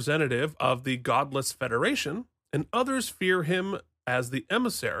a representative of the Godless Federation, and others fear him as the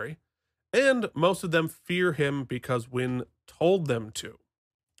emissary, and most of them fear him because Wynn told them to.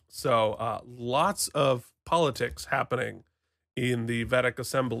 So lots of politics happening in the Vedic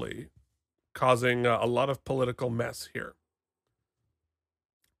Assembly, causing a lot of political mess here.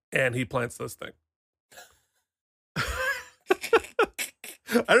 And he plants this thing.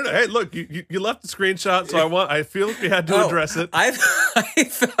 I don't know. Hey, look, you left the screenshot, so I feel like we had to address it. I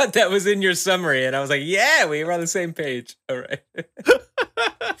thought that was in your summary, and I was like, yeah, we were on the same page. All right.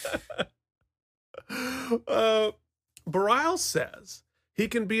 Bareil says he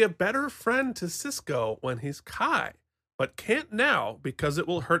can be a better friend to Cisco when he's Kai, but can't now because it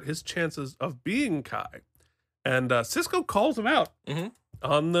will hurt his chances of being Kai. And Cisco calls him out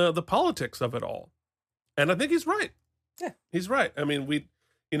on the politics of it all. And I think he's right. Yeah. He's right. I mean,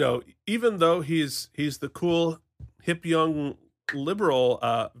 even though he's the cool, hip, young,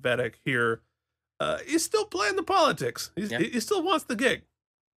 liberal Vedic here, he's still playing the politics. He still wants the gig.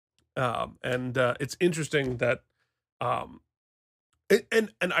 And it's interesting that, and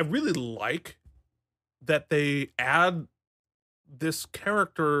I really like that they add this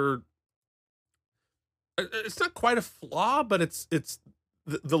character. It's not quite a flaw, but it's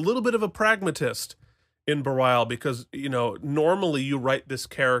the little bit of a pragmatist in Bareil, because normally you write this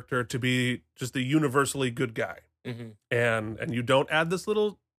character to be just the universally good guy, and you don't add this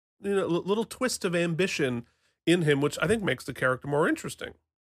little twist of ambition in him, which I think makes the character more interesting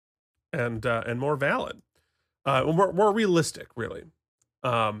and more valid, more realistic, really.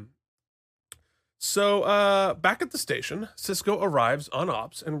 So back at the station, Cisco arrives on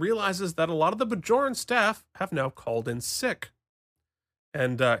ops and realizes that a lot of the Bajoran staff have now called in sick.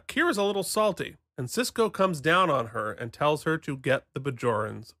 And Kira's a little salty, and Cisco comes down on her and tells her to get the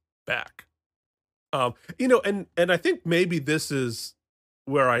Bajorans back. And I think maybe this is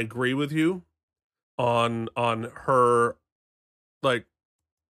where I agree with you on her,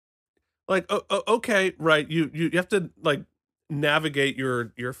 okay, right, you have to like navigate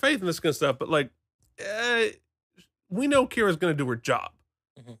your faith and this kind of stuff, but we know Kira's going to do her job,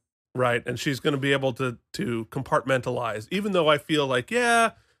 right? And she's going to be able to compartmentalize, even though I feel like,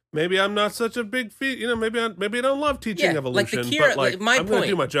 maybe I'm not such a big maybe I don't love teaching evolution, like the Kira, but I'm going to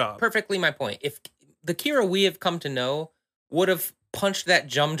do my job. Perfectly my point. If the Kira we have come to know would have punched that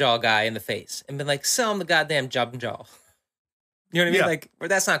Jumjaw guy in the face and been like, sell him the goddamn Jumjaw. You know what I mean? Yeah. Like, or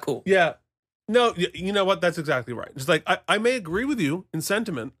that's not cool. Yeah. No, you know what? That's exactly right. It's like, I may agree with you in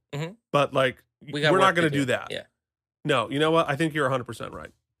sentiment, but like, we're not going to do that. Yeah. No, you know what? I think you're 100%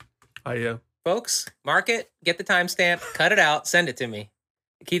 right. Folks, mark it, get the timestamp, cut it out, send it to me.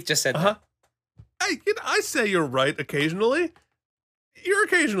 Keith just said that. Hey, I say you're right occasionally. You're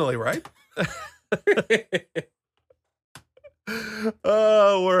occasionally right.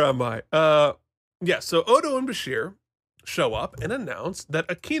 Where am I? So Odo and Bashir show up and announce that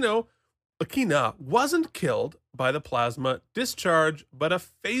Akina wasn't killed by the plasma discharge, but a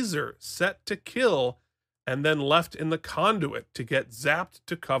phaser set to kill and then left in the conduit to get zapped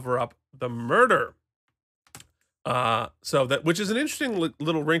to cover up the murder. Which is an interesting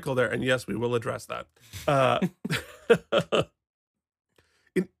little wrinkle there, and yes, we will address that.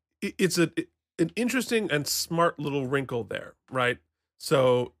 It's an interesting and smart little wrinkle there, right?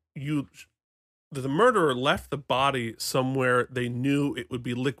 So the murderer left the body somewhere they knew it would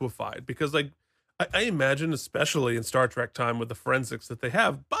be liquefied, because I imagine, especially in Star Trek time with the forensics that they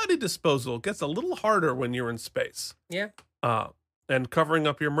have, body disposal gets a little harder when you're in space. Yeah. And covering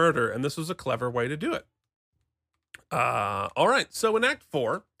up your murder, and this was a clever way to do it. All right, so in Act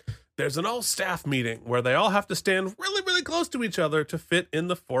 4, there's an all-staff meeting where they all have to stand really, really close to each other to fit in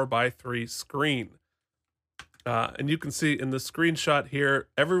the 4x3 screen. And you can see in the screenshot here,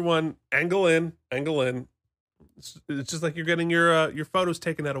 everyone angle in. It's just like you're getting your photos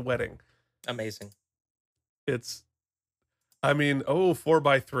taken at a wedding. Amazing. I mean,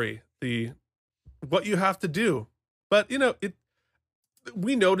 4x3, what you have to do. But,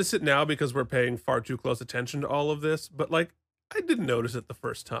 we notice it now because we're paying far too close attention to all of this. But, like, I didn't notice it the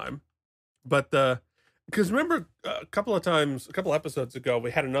first time. But, because remember a couple episodes ago,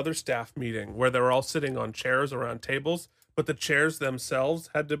 we had another staff meeting where they were all sitting on chairs around tables, but the chairs themselves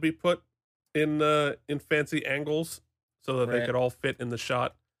had to be put in fancy angles so that they could all fit in the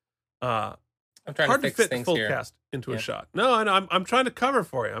shot. I'm trying hard to fix fit things full here. cast into a shot. No, and I'm trying to cover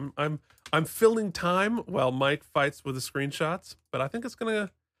for you. I'm filling time while Mike fights with the screenshots, but I think it's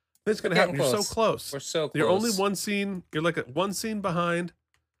gonna happen. You're so close. We're so close. You're only one scene. You're like one scene behind.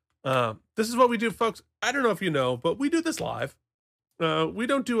 This is what we do, folks. I don't know if you know, but we do this live. We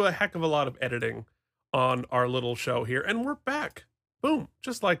don't do a heck of a lot of editing on our little show here, and we're back. Boom,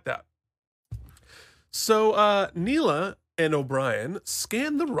 just like that. So Neela and O'Brien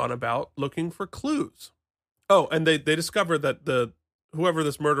scan the runabout looking for clues. Oh, and they discover that whoever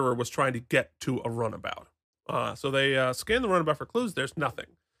this murderer was trying to get to a runabout. So they scan the runabout for clues. There's nothing.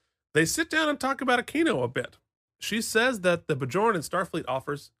 They sit down and talk about Aquino a bit. She says that the Bajoran and Starfleet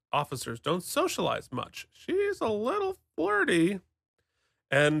officers don't socialize much. She's a little flirty.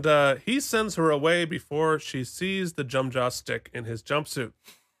 And he sends her away before she sees the Jumjaw stick in his jumpsuit.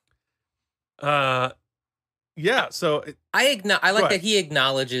 Yeah, so I like that he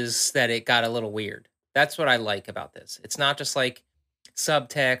acknowledges that it got a little weird. That's what I like about this. It's not just like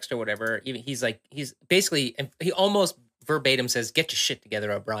subtext or whatever. Even he's basically, he almost verbatim says, "Get your shit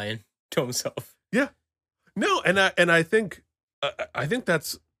together, O'Brien," to himself. Yeah, no, and I think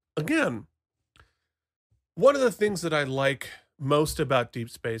that's, again, one of the things that I like most about Deep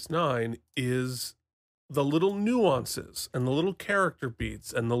Space Nine is the little nuances and the little character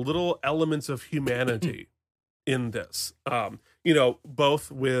beats and the little elements of humanity in this.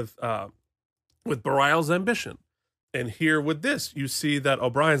 Both with Barial's ambition, and here with this, you see that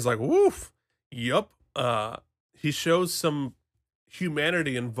O'Brien's like, woof, yup. He shows some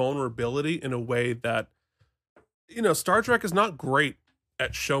humanity and vulnerability in a way that, Star Trek is not great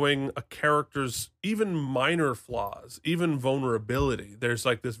at showing a character's even minor flaws, even vulnerability. There's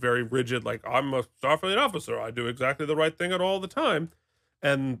like this very rigid, like, I'm a Starfleet officer, I do exactly the right thing at all the time.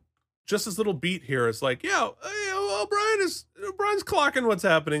 And just this little beat here is like, O'Brien's clocking what's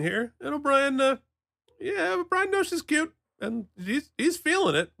happening here. And O'Brien, O'Brien knows she's cute and he's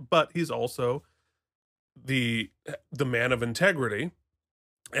feeling it, but he's also the man of integrity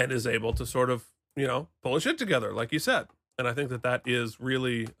and is able to sort of, pull his shit together, like you said. And I think that is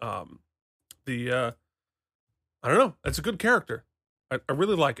really I don't know, it's a good character. I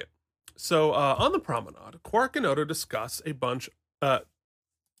really like it. So on the promenade, Quark and Odo discuss a bunch of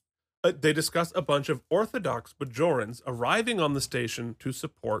Orthodox Bajorans arriving on the station to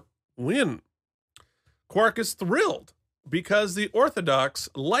support Wynn. Quark is thrilled because the Orthodox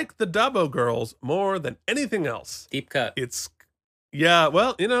like the Dabo girls more than anything else. Deep cut. It's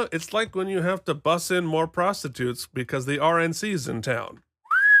like when you have to bus in more prostitutes because the RNC's in town.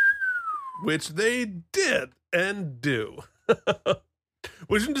 Which they did and do.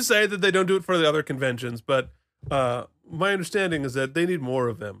 Which isn't to say that they don't do it for the other conventions, but my understanding is that they need more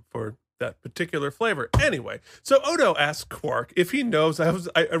of them for that particular flavor. Anyway, so Odo asked Quark if he knows. I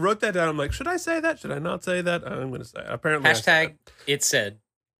wrote that down. I'm like, should I say that? Should I not say that? I'm going to say it. Apparently, hashtag it said.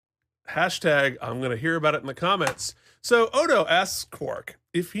 Hashtag I'm going to hear about it in the comments. So Odo asks Quark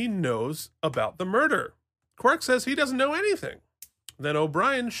if he knows about the murder. Quark says he doesn't know anything. Then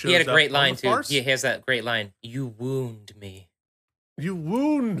O'Brien shows up. He had a great line, too. Farce. He has that great line. You wound me. You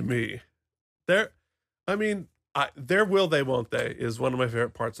wound me. Their will they, won't they, is one of my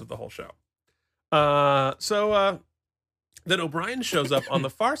favorite parts of the whole show. Then O'Brien shows up on the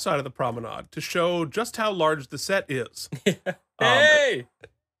far side of the promenade to show just how large the set is. Hey!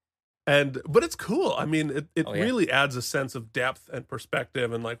 But it's cool. I mean, it really adds a sense of depth and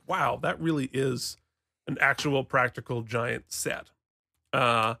perspective, and like, wow, that really is an actual practical giant set.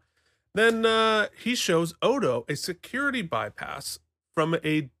 Then he shows Odo a security bypass from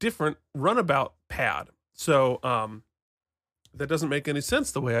a different runabout pad. So that doesn't make any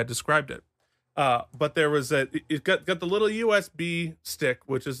sense the way I described it. But there was it got the little USB stick,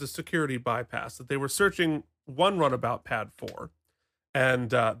 which is the security bypass that they were searching one runabout pad for. And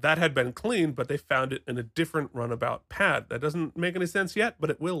that had been cleaned, but they found it in a different runabout pad. That doesn't make any sense yet, but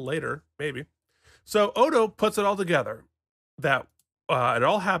it will later, maybe. So Odo puts it all together that it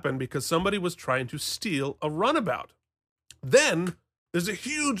all happened because somebody was trying to steal a runabout. Then there's a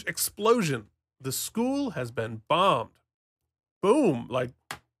huge explosion. The school has been bombed. Boom, like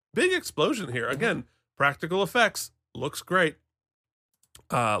big explosion here. Again, practical effects, looks great.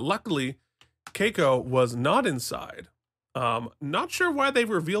 Luckily, Keiko was not inside. Not sure why they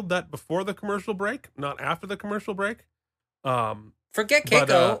revealed that before the commercial break, not after the commercial break. Forget But,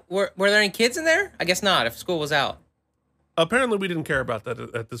 Keiko. Were there any kids in there? I guess not, if school was out. Apparently, we didn't care about that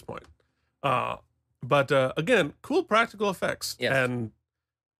at this point. But again, cool practical effects. Yes. And,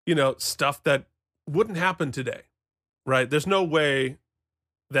 stuff that wouldn't happen today, right? There's no way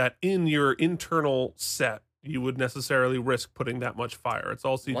that in your internal set, you would necessarily risk putting that much fire. It's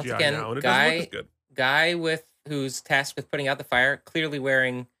all CGI Once again, now, and it doesn't look as good. Guy who's tasked with putting out the fire, clearly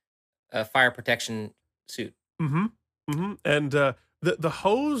wearing a fire protection suit. Mm-hmm. Mm-hmm. And the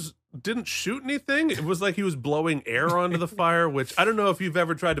hose didn't shoot anything. It was like he was blowing air onto the fire, which I don't know if you've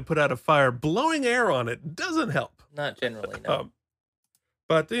ever tried to put out a fire. Blowing air on it doesn't help. Not generally, no.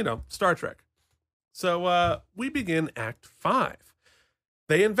 But, Star Trek. So we begin Act 5.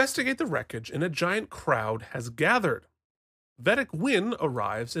 They investigate the wreckage and a giant crowd has gathered. Vedic Wynn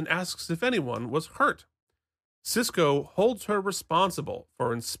arrives and asks if anyone was hurt. Sisko holds her responsible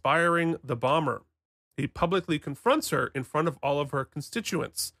for inspiring the bomber. He publicly confronts her in front of all of her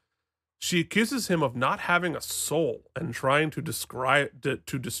constituents. She accuses him of not having a soul and trying to destroy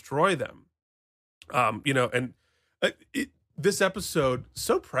them. This episode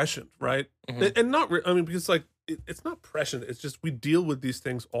so prescient, right? Mhm. And not, because it's not prescient. It's just we deal with these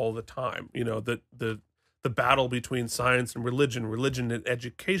things all the time. The battle between science and religion and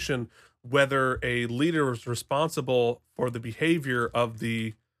education. Whether a leader is responsible for the behavior of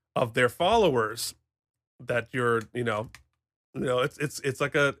their followers. That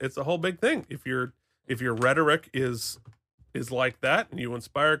it's a whole big thing. If your rhetoric is like that and you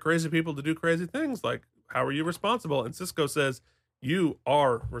inspire crazy people to do crazy things, like, how are you responsible? And Sisko says, you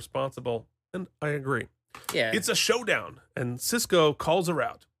are responsible. And I agree. Yeah. It's a showdown. And Sisko calls her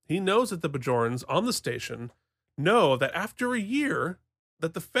out. He knows that the Bajorans on the station know that after a year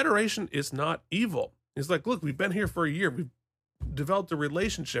that the Federation is not evil. He's like, look, we've been here for a year. We've developed a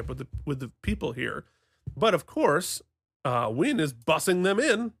relationship with the people here. But of course, Wynn is bussing them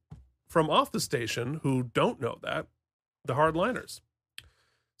in from off the station who don't know that, the hardliners.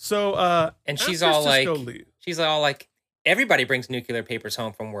 So, and she's all like, everybody brings nuclear papers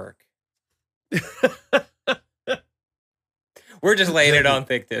home from work. We're just laying it on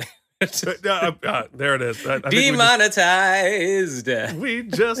thick today. There it is. Demonetized. We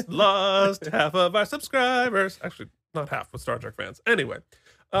just lost half of our subscribers. Actually, not half with Star Trek fans. Anyway,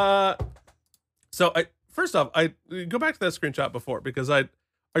 so first off, I go back to that screenshot before because I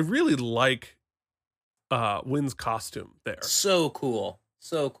really like Wynn's costume there. So cool.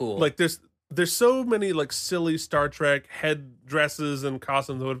 Like there's so many like silly Star Trek head dresses and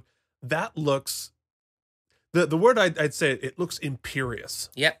costumes that looks the word I'd say it looks imperious.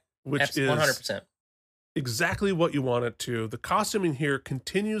 Yep. Which is 100%. Exactly what you want it to. The costuming here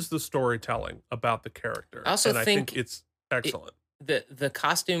continues the storytelling about the character. I also think it's excellent. The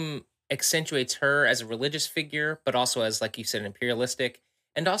costume accentuates her as a religious figure, but also as, like you said, imperialistic.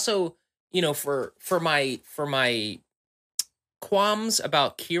 And also, for my qualms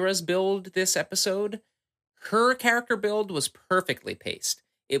about Kira's build this episode, her character build was perfectly paced.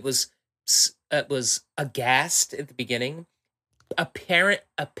 It was aghast at the beginning,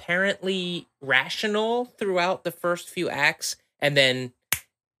 apparently rational throughout the first few acts, and then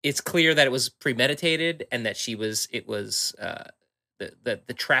it's clear that it was premeditated and that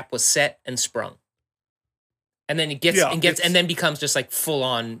the trap was set and sprung. And then it and then becomes just like full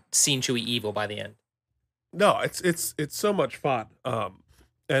on scene chewy evil by the end. No, it's so much fun.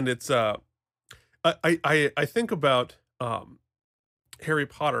 And it's I think about Harry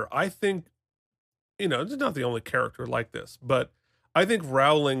Potter. I think it's not the only character like this, but I think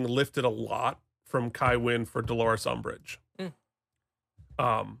Rowling lifted a lot from Kai Wynn for Dolores Umbridge.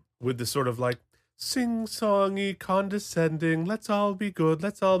 With this sort of like sing-songy, condescending, let's all be good,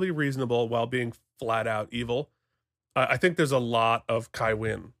 let's all be reasonable while being flat out evil. I think there's a lot of Kai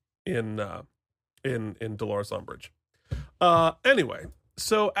Wynn in Dolores Umbridge. Anyway,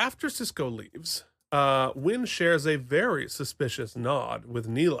 so after Sisko leaves, Wynn shares a very suspicious nod with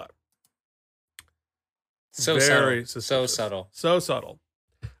Neela. So very subtle. suspicious. So So subtle.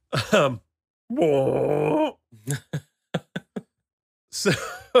 subtle. So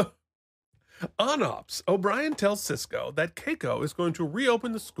on Ops, O'Brien tells Sisko that Keiko is going to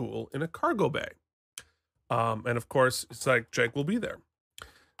reopen the school in a cargo bay. And of course, it's like Jake will be there.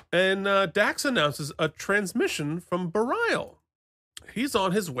 And Dax announces a transmission from Bareil. He's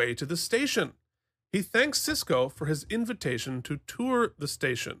on his way to the station. He thanks Sisko for his invitation to tour the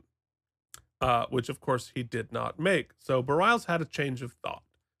station, which of course he did not make. So Bareil's had a change of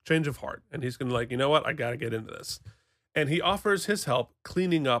heart, and he's gonna you know what, I gotta get into this. And he offers his help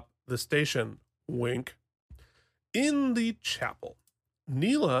cleaning up the station. Wink. In the chapel,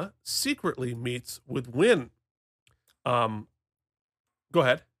 Neela secretly meets with Win. Go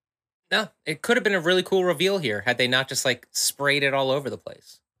ahead. No, it could have been a really cool reveal here had they not just like sprayed it all over the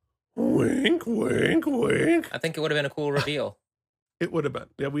place. Wink, wink, wink. I think it would have been a cool reveal. It would have been.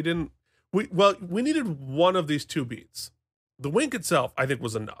 Yeah, we didn't. We needed one of these two beats. The wink itself, I think,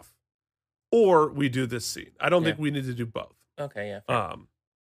 was enough. Or we do this scene. I don't think we need to do both. Okay, yeah. Fair.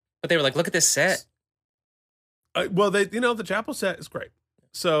 But they were like, look at this set. Well, the chapel set is great.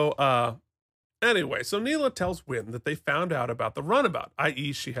 So, anyway, so Neela tells Win that they found out about the runabout,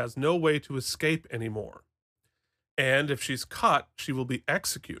 i.e., she has no way to escape anymore. And if she's caught, she will be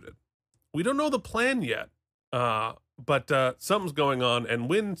executed. We don't know the plan yet, but something's going on, and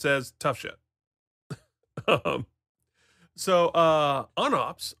Win says, tough shit. So, on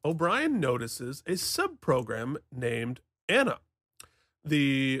Ops, O'Brien notices a sub-program named Anna.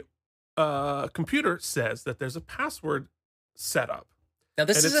 The computer says that there's a password set up. Now,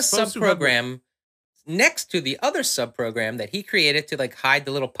 this is a sub-program next to the other sub-program that he created to like hide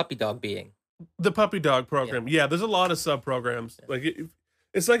the little puppy dog being. The puppy dog program. Yeah, there's a lot of sub-programs. Yeah. Like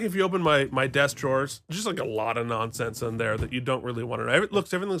it's like if you open my desk drawers, just like a lot of nonsense in there that you don't really want to know.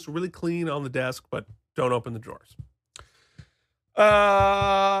 Everything looks really clean on the desk, but don't open the drawers.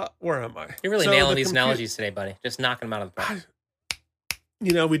 Where am I? You're really nailing these analogies today, buddy. Just knocking them out of the park.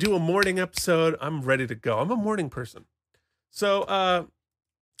 We do a morning episode. I'm ready to go. I'm a morning person. So,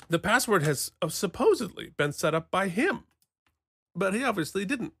 the password has supposedly been set up by him, but he obviously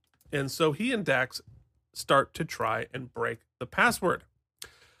didn't. And so he and Dax start to try and break the password.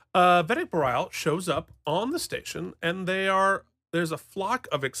 Vedic Boreal shows up on the station, and there's a flock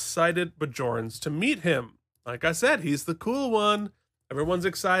of excited Bajorans to meet him. Like I said, he's the cool one. Everyone's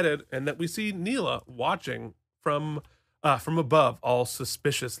excited, and that we see Neela watching from above, all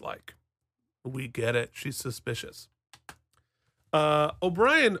suspicious-like. We get it. She's suspicious.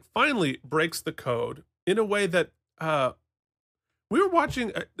 O'Brien finally breaks the code in a way that we were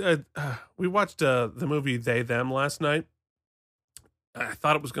watching. We watched the movie They Them last night. I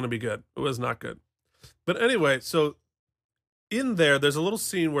thought it was going to be good. It was not good. But anyway, so in there's a little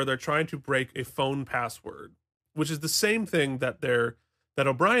scene where they're trying to break a phone password, which is the same thing that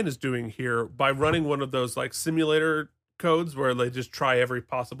O'Brien is doing here by running one of those like simulator codes where they just try every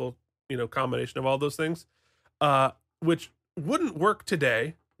possible combination of all those things, which wouldn't work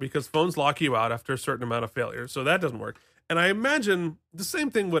today because phones lock you out after a certain amount of failure, so that doesn't work. And I imagine the same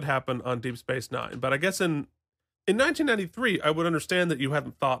thing would happen on Deep Space Nine, but I guess in 1993 I would understand that you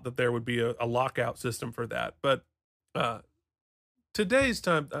hadn't thought that there would be a lockout system for that, but today's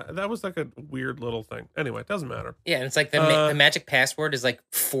time that was like a weird little thing. Anyway, it doesn't matter. Yeah, and it's like the magic password is like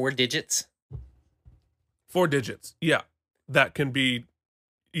 4 digits. 4 digits, yeah. That can be,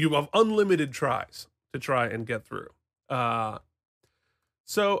 you have unlimited tries to try and get through.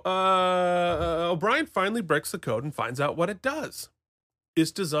 So O'Brien finally breaks the code and finds out what it does.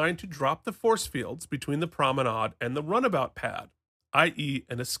 It's designed to drop the force fields between the promenade and the runabout pad, i.e.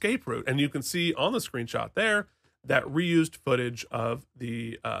 an escape route. And you can see on the screenshot there that reused footage of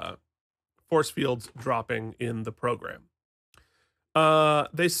the force fields dropping in the program.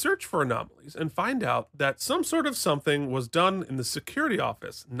 They search for anomalies and find out that some sort of something was done in the security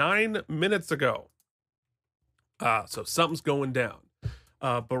office 9 minutes ago. So something's going down.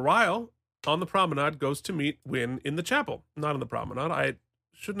 Boreal on the promenade goes to meet Win in the chapel. Not on the promenade. I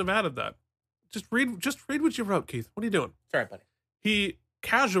shouldn't have added that. Just read what you wrote, Keith. What are you doing? Sorry, buddy. He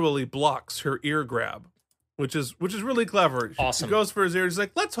casually blocks her ear grab, which is really clever. Awesome. She goes for his ear. He's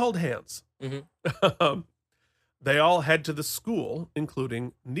like, let's hold hands. Mm-hmm. They all head to the school,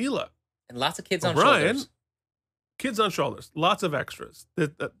 including Neela. And lots of kids on shoulders. Kids on shoulders. Lots of extras.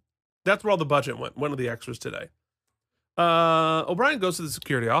 That's where all the budget went. One of the extras today. O'Brien goes to the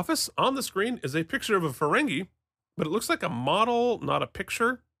security office. On the screen is a picture of a Ferengi, but it looks like a model, not a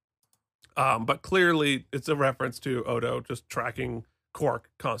picture. But clearly it's a reference to Odo just tracking Quark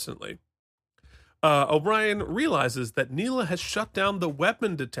constantly. O'Brien realizes that Neela has shut down the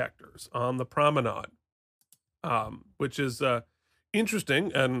weapon detectors on the promenade, which is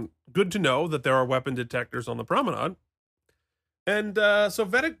interesting and good to know that there are weapon detectors on the promenade. And so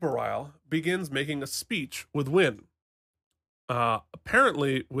Vedic Boreal begins making a speech with Win.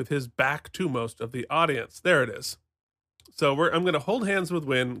 Apparently with his back to most of the audience. There it is. So I'm going to hold hands with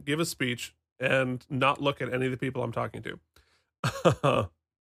Win, give a speech, and not look at any of the people I'm talking to.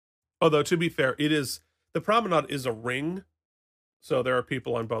 Although, to be fair, the promenade is a ring, so there are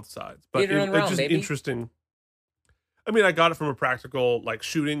people on both sides. But it's just interesting. I mean, I got it from a practical, like,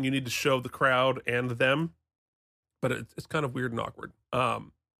 shooting. You need to show the crowd and them, but it's kind of weird and awkward.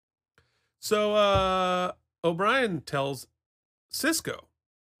 So O'Brien tells Cisco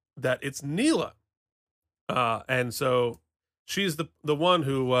that it's Neela. And so she's the one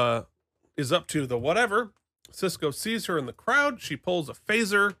who is up to the whatever. Cisco sees her in the crowd. She pulls a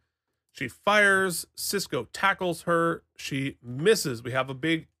phaser. She fires. Cisco tackles her. She misses. We have a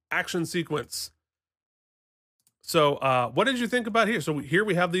big action sequence. So what did you think about here? So here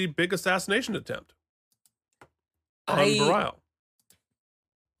we have the big assassination attempt on Bareil.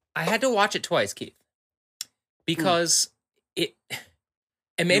 I had to watch it twice, Keith, because it,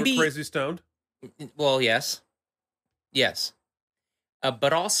 and maybe you were crazy stoned. Well, yes,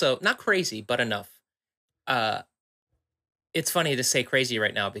 but also not crazy, but enough. It's funny to say crazy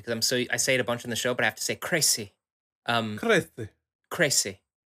right now because I say it a bunch in the show, but I have to say crazy. Crazy.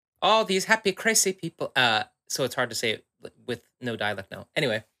 All these happy crazy people. So it's hard to say it with no dialect now.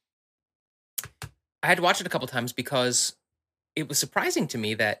 Anyway, I had to watch it a couple times because it was surprising to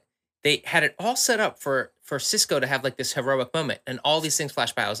me that they had it all set up for Cisco to have like this heroic moment, and all these things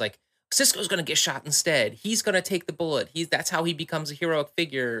flash by. I was like, Cisco's gonna get shot instead. He's gonna take the bullet. That's how he becomes a heroic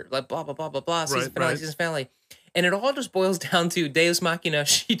figure. Like blah blah blah blah blah. Season finale. And it all just boils down to Deus Machina.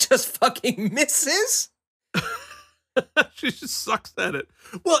 She just fucking misses. She just sucks at it.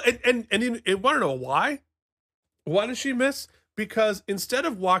 Well, and you want to know why? Why does she miss? Because instead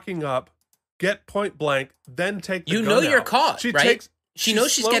of walking up, get point blank, then take the gun you're out, caught, right? She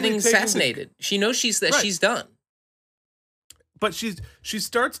knows she's getting assassinated. She knows she's done. But she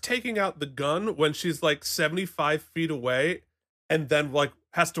starts taking out the gun when she's like 75 feet away, and then like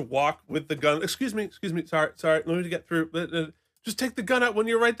has to walk with the gun. Excuse me. Sorry. Let me get through. Just take the gun out when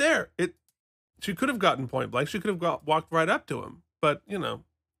you're right there. She could have gotten point blank. She could have walked right up to him. But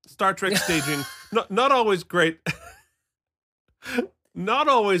Star Trek staging, not always great. Not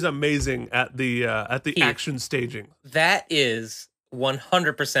always amazing at the Keith, action staging. That is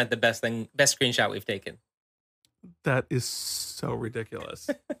 100% the best screenshot we've taken. That is so ridiculous.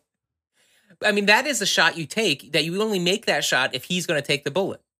 I mean, that is a shot you take that you only make that shot if he's going to take the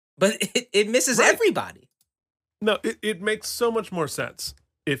bullet. But it misses everybody. No, it makes so much more sense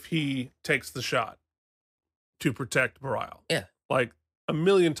if he takes the shot to protect Bareil. Yeah. Like a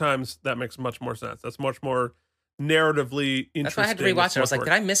million times that makes much more sense. That's much more narratively interesting. That's why I had to rewatch it. I was like,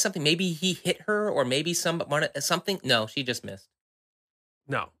 did I miss something? Maybe he hit her or maybe something. No, she just missed.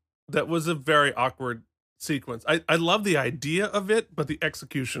 No. That was a very awkward sequence. I love the idea of it, but the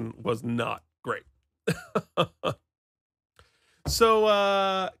execution was not great. So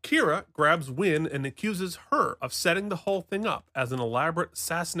Kira grabs Wynn and accuses her of setting the whole thing up as an elaborate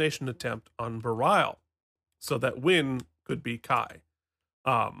assassination attempt on Bareil so that Wynn could be Kai.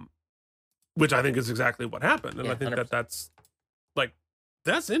 Which I think is exactly what happened. And I think 100%.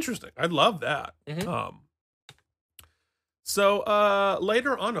 That's interesting. I love that. Mm-hmm. So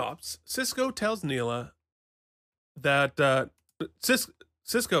later on Ops, Cisco tells Neela that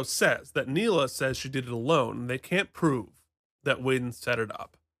Cisco says that Neela says she did it alone. They can't prove that Wynn set it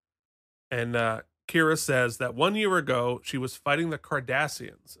up. And Kira says that 1 year ago, she was fighting the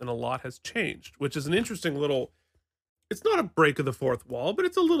Cardassians and a lot has changed, which is an interesting little, it's not a break of the fourth wall, but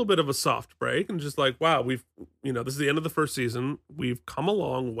it's a little bit of a soft break. And just like, wow, this is the end of the first season. We've come a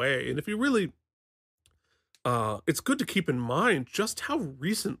long way. And if you really, it's good to keep in mind just how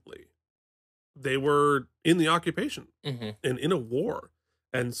recently they were in the occupation and in a war.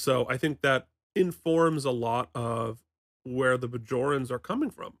 And so I think that informs a lot of where the Bajorans are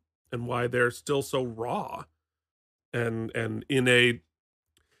coming from and why they're still so raw and in a,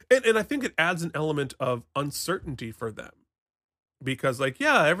 and I think it adds an element of uncertainty for them because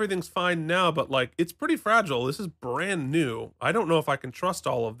everything's fine now, but it's pretty fragile. This is brand new. I don't know if I can trust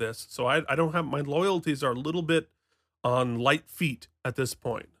all of this. So I don't have, my loyalties are a little bit on light feet at this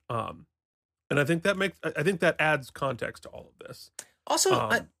point. And I think that adds context to all of this. Also,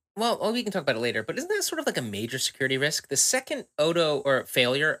 well, we can talk about it later, but isn't that sort of like a major security risk? The second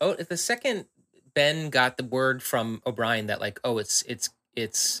the second Ben got the word from O'Brien that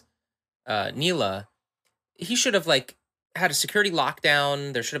it's Neela, he should have had a security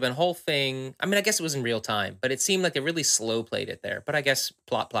lockdown. There should have been a whole thing. I mean, I guess it was in real time, but it seemed like they really slow played it there. But I guess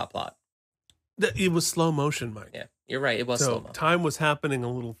plot. It was slow motion, Mike. Yeah, you're right. It was slow motion. Time was happening a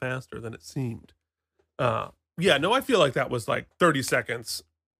little faster than it seemed. I feel like that was 30 seconds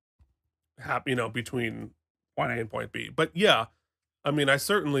between point A and point B. But I mean, I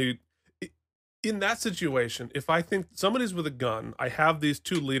certainly, in that situation, if I think somebody's with a gun, I have these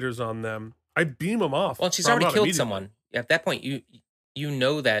two leaders on them, I beam them off. Well, she's already killed someone. At that point, you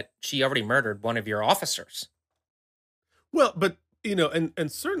know that she already murdered one of your officers. Well, but,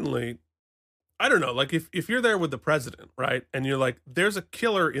 and certainly, I don't know, if you're there with the president, right, and you're there's a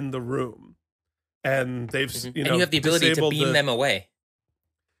killer in the room, and they've and you have the ability to beam them away.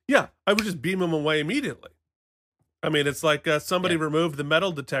 Yeah, I would just beam them away immediately. I mean, it's like somebody removed the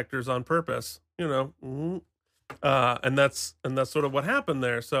metal detectors on purpose, and that's sort of what happened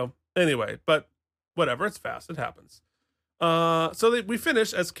there. So anyway, but whatever, it's fast, it happens. So we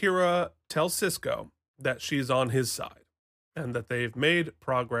finish as Kira tells Cisco that she's on his side and that they've made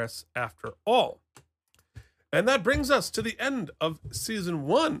progress after all. And that brings us to the end of season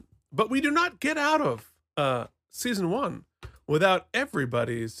 1. But we do not get out of season 1 without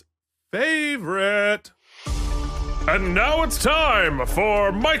everybody's favorite. And now it's time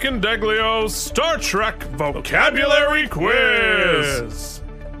for Mike and Deglio's Star Trek Vocabulary Quiz.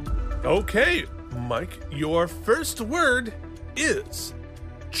 Okay, Mike, your first word is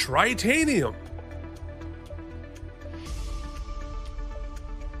tritanium.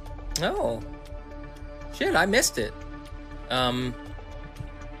 Oh. Shit, I missed it. I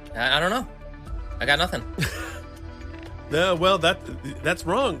don't know. I got nothing. Well, that's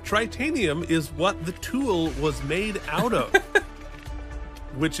wrong. Tritanium is what the tool was made out of,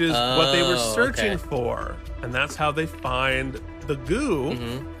 which is what they were searching for, and that's how they find the goo.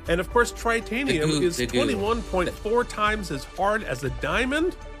 Mm-hmm. And of course, tritanium is 21.4 times as hard as a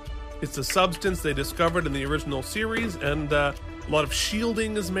diamond. It's a substance they discovered in the original series, and a lot of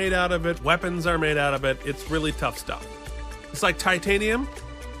shielding is made out of it. Weapons are made out of it. It's really tough stuff. It's like titanium,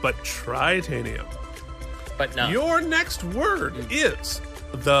 but tritanium. But no. Your next word is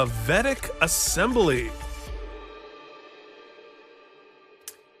the Vedic Assembly.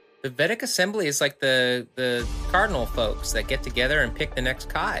 The Vedic Assembly is like the cardinal folks that get together and pick the next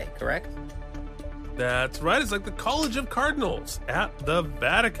Kai, correct? That's right. It's like the College of Cardinals at the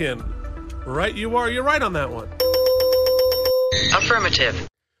Vatican. Right you are. You're right on that one. Affirmative.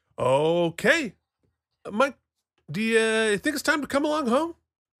 Okay. Mike, do you think it's time to come along home?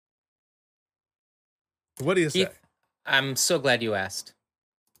 What do you say? I'm so glad you asked.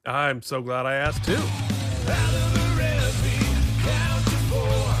 I'm so glad I asked too.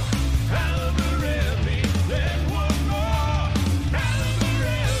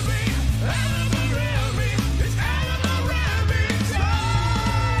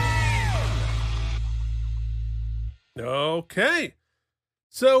 Okay.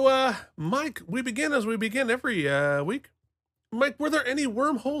 So, Mike, we begin as we begin every week. Mike, were there any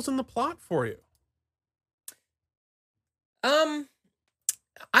wormholes in the plot for you?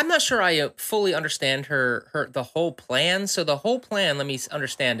 I'm not sure I fully understand the whole plan. So the whole plan, let me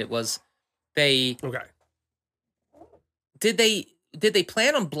understand it, was did they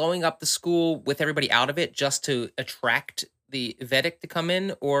plan on blowing up the school with everybody out of it just to attract the Vedic to come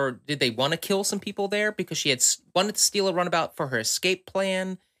in, or did they want to kill some people there because she had wanted to steal a runabout for her escape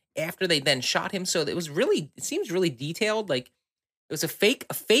plan after they then shot him? So it seems really detailed. Like it was a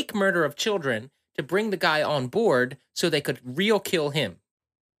fake murder of children to bring the guy on board so they could real kill him.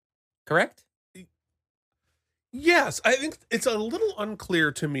 Correct? Yes, I think it's a little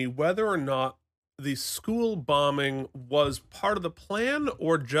unclear to me whether or not the school bombing was part of the plan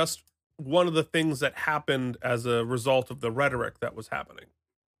or just one of the things that happened as a result of the rhetoric that was happening.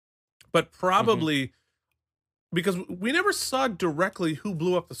 But probably because we never saw directly who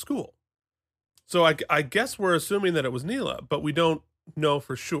blew up the school. So I guess we're assuming that it was Neela, but we don't know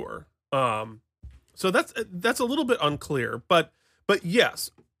for sure. So that's a little bit unclear, but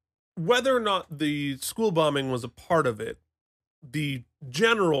yes, whether or not the school bombing was a part of it, the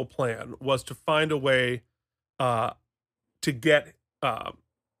general plan was to find a way to get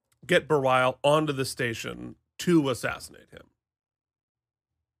Bareil onto the station to assassinate him.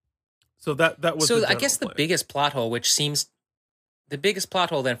 So that was. So I guess the biggest plot hole,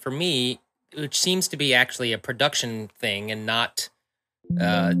 then for me, which seems to be actually a production thing and not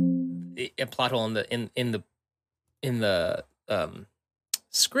a plot hole in the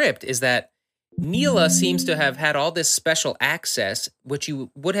script, is that Neela seems to have had all this special access, which you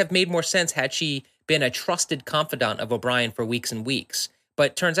would have made more sense had she been a trusted confidant of O'Brien for weeks and weeks.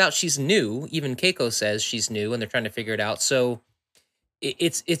 But turns out she's new. Even Keiko says she's new, and they're trying to figure it out. So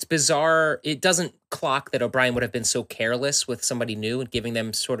it's bizarre. It doesn't clock that O'Brien would have been so careless with somebody new and giving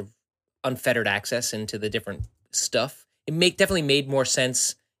them sort of unfettered access into the different stuff. It definitely made more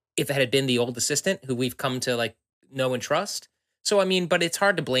sense if it had been the old assistant who we've come to know and trust. So, I mean, but it's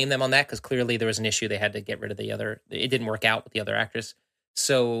hard to blame them on that because clearly there was an issue. They had to get rid of it didn't work out with the other actress.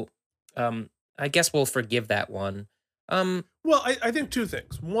 So I guess we'll forgive that one. Well, I think two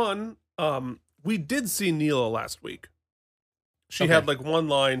things. One, we did see Neela last week. She had one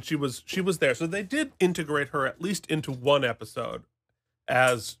line. She was there. So they did integrate her at least into one episode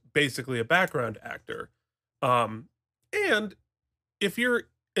as basically a background actor. And if you're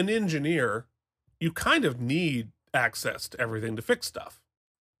an engineer you kind of need access to everything to fix stuff.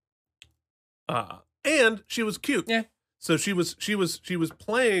 And she was cute. Yeah. So she was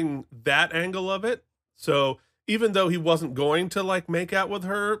playing that angle of it. So even though he wasn't going to like make out with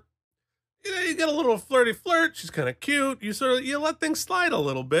her, you get a little flirty flirt. She's kind of cute. You let things slide a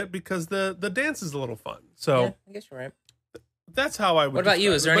little bit because the dance is a little fun. So yeah, I guess you're right. that's how I would. What about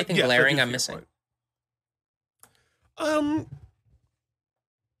you? describe Is there it. anything Yes, I glaring do I'm see your missing? point.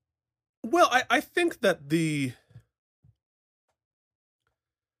 Well, I think that it's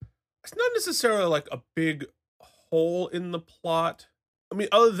not necessarily like a big hole in the plot. I mean,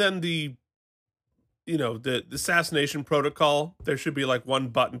 other than the assassination protocol, there should be like one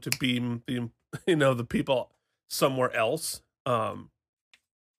button to beam the people somewhere else. I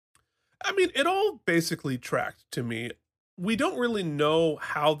mean, it all basically tracked to me. We don't really know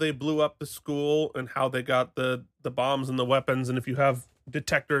how they blew up the school and how they got the bombs and the weapons, and if you have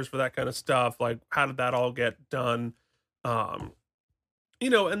detectors for that kind of stuff, like how did that all get done? And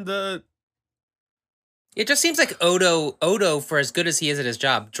It just seems like Odo, for as good as he is at his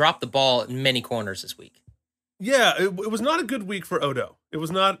job, dropped the ball in many corners this week. Yeah, it was not a good week for Odo. It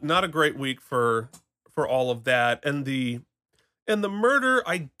was not a great week for all of that. And the murder,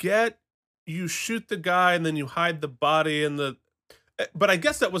 I get you shoot the guy and then you hide the body but I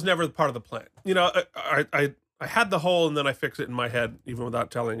guess that was never part of the plan. I had the hole and then I fixed it in my head, even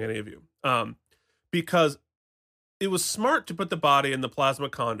without telling any of you. Because it was smart to put the body in the plasma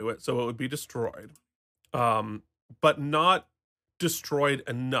conduit so it would be destroyed. But not destroyed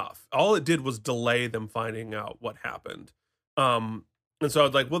enough. All it did was delay them finding out what happened. And so I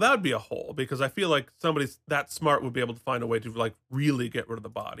was like, well, that would be a hole, because I feel like somebody that smart would be able to find a way to like really get rid of the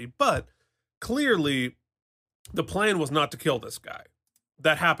body. But clearly the plan was not to kill this guy.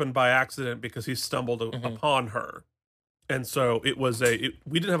 That happened by accident because he stumbled upon her. And so it was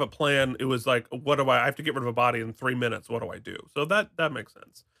we didn't have a plan. It was like, I have to get rid of a body in 3 minutes. What do I do? So that makes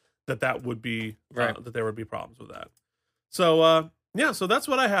sense. That would be right. That there would be problems with that. So so that's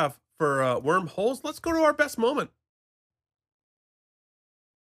what I have for wormholes. Let's go to our best moment.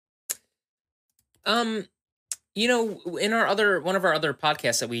 In one of our other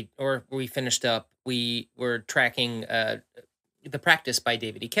podcasts that we finished up, we were tracking The Practice by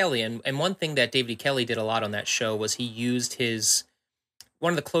David E. Kelley, and one thing that David E. Kelley did a lot on that show was he used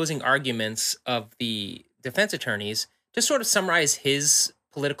one of the closing arguments of the defense attorneys to sort of summarize his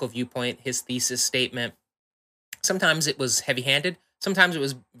political viewpoint, his thesis statement. Sometimes it was heavy-handed, sometimes it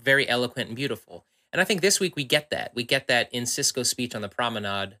was very eloquent and beautiful. And I think this week we get that. We get that in Sisko's speech on the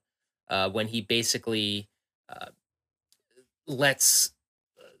promenade, when he basically lets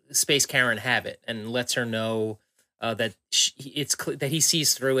Space Karen have it and lets her know that that he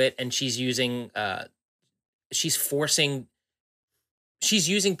sees through it, and she's using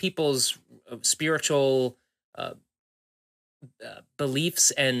people's spiritual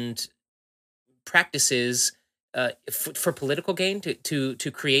beliefs and practices for political gain,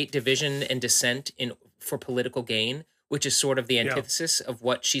 to create division and dissent for political gain, which is sort of the antithesis of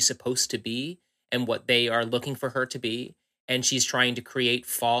what she's supposed to be and what they are looking for her to be. And she's trying to create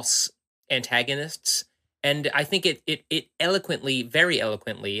false antagonists. And I think it eloquently, very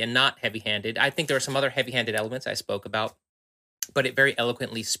eloquently, and not heavy-handed. I think there are some other heavy-handed elements I spoke about, but it very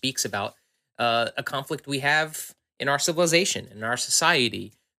eloquently speaks about a conflict we have in our civilization, in our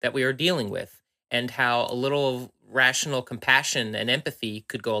society, that we are dealing with, and how a little rational compassion and empathy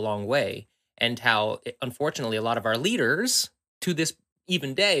could go a long way, and how, unfortunately, a lot of our leaders, to this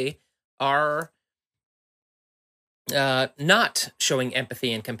even day, are not showing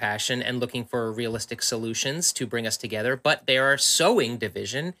empathy and compassion and looking for realistic solutions to bring us together, but they are sowing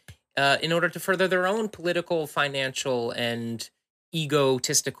division in order to further their own political, financial, and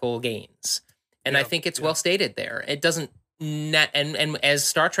egotistical gains. And I think it's well stated there. It doesn't, and as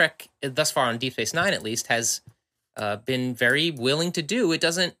Star Trek thus far on Deep Space Nine at least has been very willing to do, it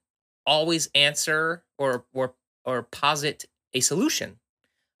doesn't always answer or posit a solution.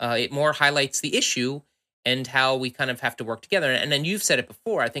 It more highlights the issue and how we kind of have to work together. And then you've said it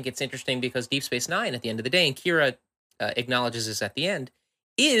before. I think it's interesting because Deep Space Nine, at the end of the day, and Kira acknowledges this at the end,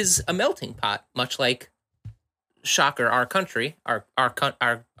 is a melting pot, much like, shocker, our country, our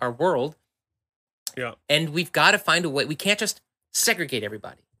world. Yeah. And we've got to find a way. We can't just segregate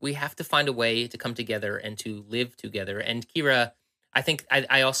everybody. We have to find a way to come together and to live together. And Kira, I think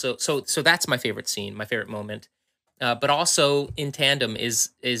I also, so that's my favorite scene, my favorite moment. But also in tandem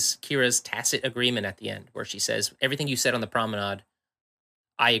is Kira's tacit agreement at the end, where she says, everything you said on the promenade,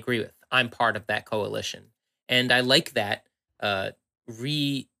 I agree with. I'm part of that coalition. And I like that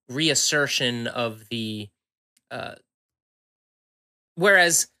reassertion of the,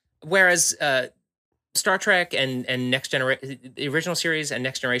 whereas Star Trek and Next Generation, the original series and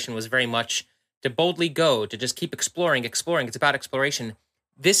Next Generation was very much to boldly go, to just keep exploring. It's about exploration.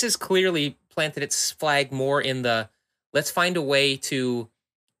 This has clearly planted its flag more in the let's find a way to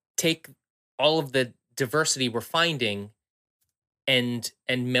take all of the diversity we're finding and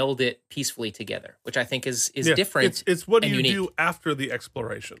meld it peacefully together, which I think is different. It's what do and you unique. do after the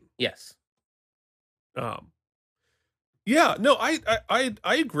exploration? Yes. Yeah, no, I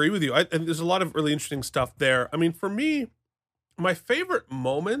agree with you. And there's a lot of really interesting stuff there. I mean, for me, my favorite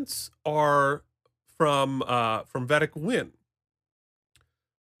moments are from Vedic Win.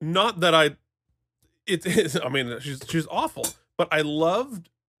 Not that it is. I mean, she's awful, but I loved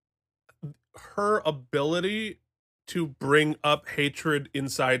her ability to bring up hatred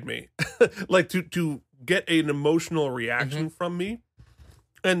inside me, like to get an emotional reaction from me,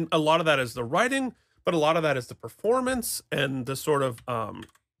 and a lot of that is the writing. But a lot of that is the performance and the sort of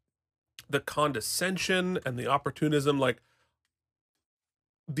the condescension and the opportunism, like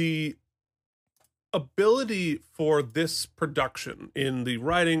the ability for this production in the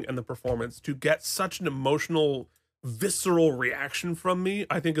writing and the performance to get such an emotional, visceral reaction from me,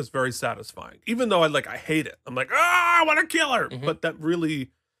 I think is very satisfying. Even though I hate it. I'm like, I want to kill her. But that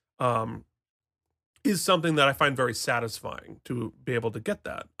really is something that I find very satisfying to be able to get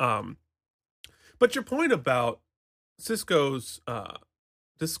that. But your point about Sisko's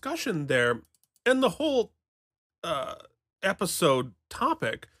discussion there and the whole episode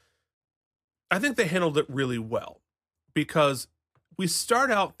topic, I think they handled it really well, because we start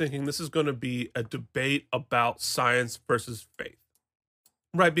out thinking this is going to be a debate about science versus faith,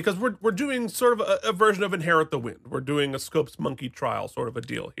 right? Because we're doing sort of a version of Inherit the Wind. We're doing a Scopes monkey trial sort of a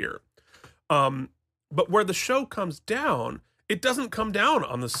deal here. But where the show comes down, it doesn't come down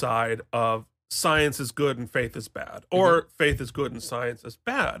on the side of science is good and faith is bad, or faith is good and science is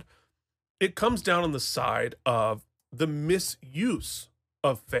bad. It comes down on the side of the misuse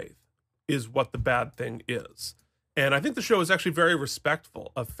of faith is what the bad thing is. And I think the show is actually very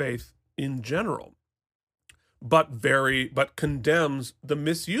respectful of faith in general, but condemns the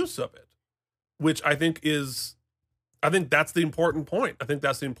misuse of it, which I think that's the important point. I think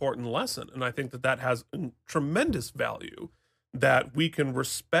that's the important lesson. And I think that has tremendous value, that we can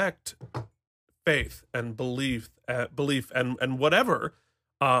respect faith and belief and whatever,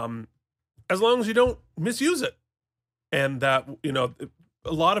 as long as you don't misuse it. And that,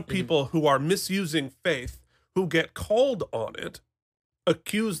 a lot of people who are misusing faith, who get called on it,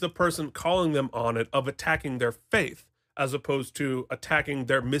 accuse the person calling them on it of attacking their faith, as opposed to attacking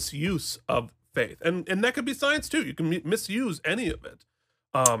their misuse of faith. And that could be science too. You can misuse any of it.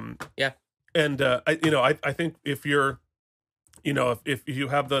 Yeah. And I think if you're, if you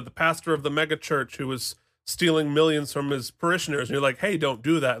have the pastor of the mega church who is stealing millions from his parishioners, and you're like, hey, don't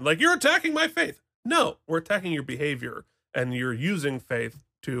do that. Like, you're attacking my faith. No, we're attacking your behavior, and you're using faith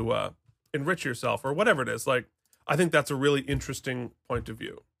to enrich yourself or whatever it is. Like, I think that's a really interesting point of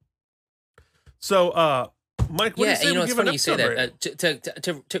view. So, Mike, what do you say? It's funny you say that.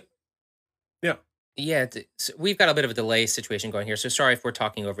 So we've got a bit of a delay situation going here, so sorry if we're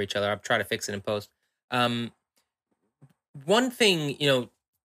talking over each other. I'll try to fix it in post. One thing,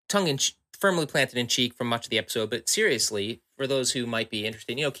 firmly planted in cheek from much of the episode, but seriously, for those who might be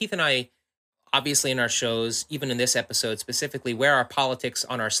interested, Keith and I, obviously in our shows, even in this episode specifically, wear our politics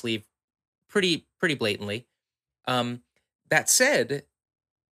on our sleeve pretty blatantly. That said,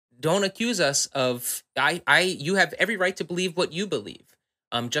 don't accuse us of, you have every right to believe what you believe.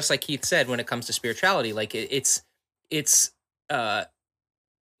 Just like Keith said, when it comes to spirituality, like it's the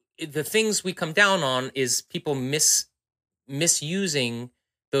things we come down on is people misusing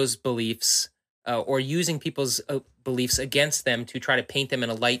those beliefs or using people's beliefs against them to try to paint them in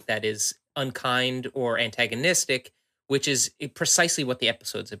a light that is unkind or antagonistic, which is precisely what the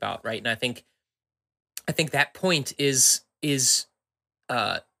episode's about, right? And I think that point is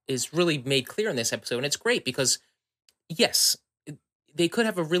really made clear in this episode, and it's great because yes, they could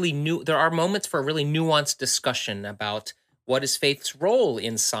have there are moments for a really nuanced discussion about what is faith's role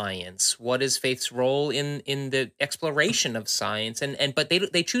in science, what is faith's role in the exploration of science, but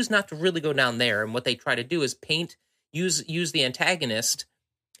they choose not to really go down there. And what they try to do is use the antagonist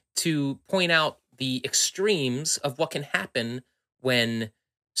to point out the extremes of what can happen when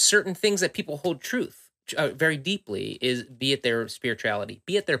certain things that people hold truth very deeply is, be it their spirituality,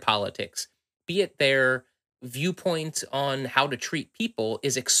 be it their politics, be it their viewpoint on how to treat people,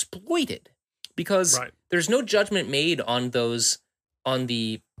 is exploited. Because there's no judgment made on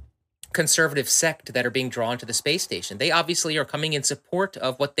the conservative sect that are being drawn to the space station. They obviously are coming in support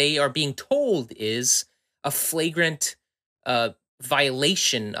of what they are being told is a flagrant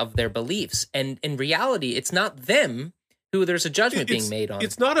violation of their beliefs. And in reality, it's not them who there's a judgment being made on.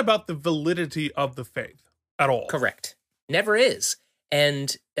 It's not about the validity of the faith at all. Correct. Never is.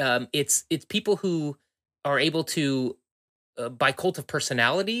 And it's people who are able to, by cult of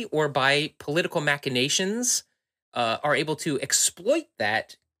personality or by political machinations, are able to exploit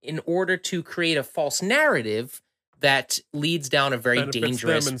that in order to create a false narrative that leads down a very Benefits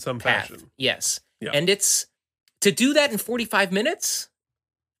dangerous them in some path. fashion. Yes. Yeah. And it's to do that in 45 minutes,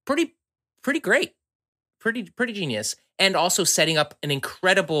 pretty great. Pretty genius. And also setting up an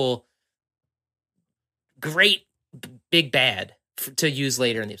incredible, great big bad to use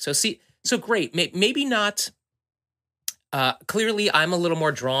later in the so great. Maybe not. Clearly, I'm a little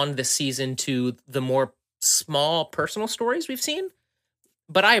more drawn this season to the more small personal stories we've seen,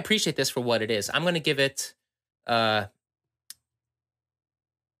 but I appreciate this for what it is. I'm going to give it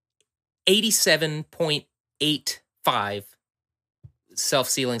 87.85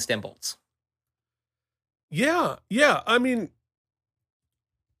 self-sealing stem bolts. Yeah. I mean,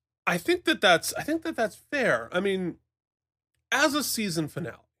 I think that's fair. I mean, as a season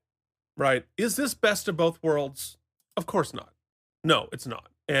finale, right? Is this best of both worlds? Of course not. No, it's not.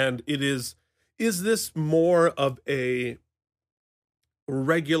 And it is this more of a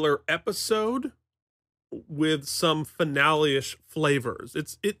regular episode with some finale-ish flavors?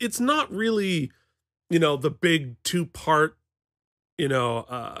 It's not really, the big 2-part,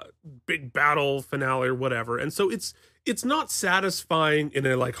 big battle finale or whatever. And so it's not satisfying in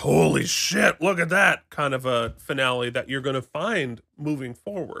a like, holy shit, look at that kind of a finale that you're going to find moving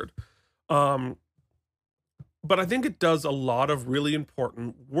forward. But I think it does a lot of really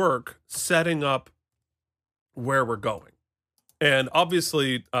important work setting up where we're going. And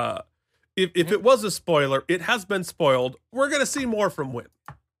obviously, if it was a spoiler, it has been spoiled. We're going to see more from Wynn,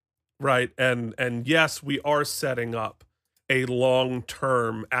 right? And yes, we are setting up a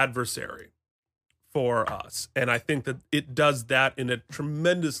long-term adversary for us. And I think that it does that in a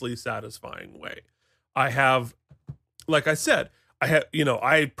tremendously satisfying way. Like I said,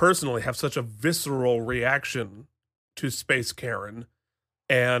 I personally have such a visceral reaction to Space Karen.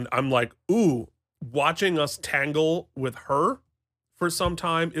 And I'm like, ooh, watching us tangle with her for some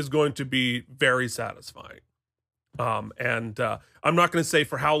time is going to be very satisfying. And I'm not going to say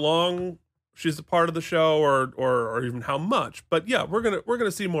for how long she's a part of the show or even how much, but yeah, we're going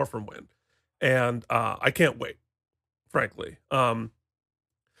to see more from Wynn. And I can't wait, frankly.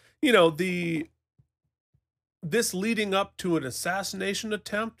 This leading up to an assassination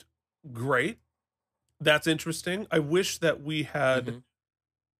attempt, great. That's interesting. I wish that we had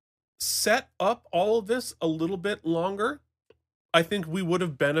set up all of this a little bit longer. I think we would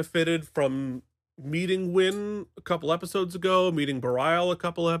have benefited from meeting Wynn a couple episodes ago, meeting Barial a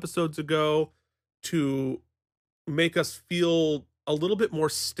couple episodes ago, to make us feel a little bit more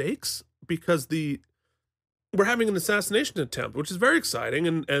stakes, because we're having an assassination attempt, which is very exciting,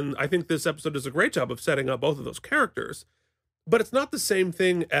 and I think this episode does a great job of setting up both of those characters. But it's not the same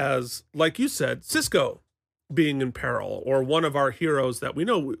thing as, like you said, Cisco being in peril, or one of our heroes that we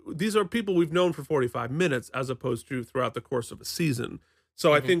know. These are people we've known for 45 minutes as opposed to throughout the course of a season.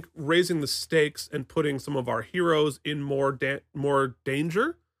 So I think raising the stakes and putting some of our heroes in more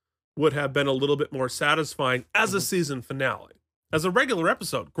danger would have been a little bit more satisfying as a season finale. As a regular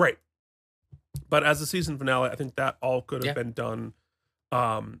episode, great. But as a season finale, I think that all could have been done.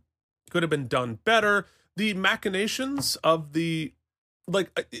 Could have been done better. The machinations of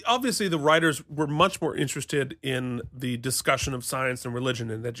obviously the writers were much more interested in the discussion of science and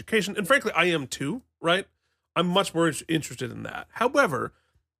religion and education. And frankly, I am too, right? I'm much more interested in that. However,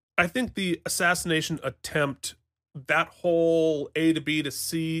 I think the assassination attempt, that whole A to B to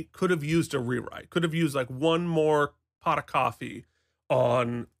C, could have used a rewrite. Could have used like one more pot of coffee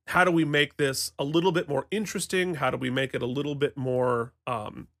on how do we make this a little bit more interesting? How do we make it a little bit more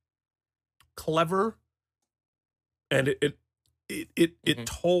clever? And it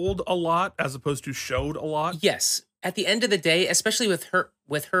told a lot as opposed to showed a lot. Yes. At the end of the day, especially with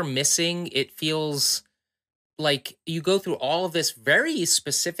her missing, it feels like you go through all of this very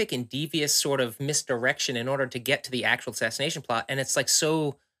specific and devious sort of misdirection in order to get to the actual assassination plot, and it's like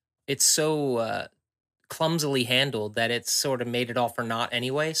it's so clumsily handled that it's sort of made it all for naught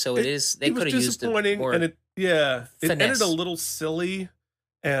anyway. So they could have used it more. And it ended a little silly,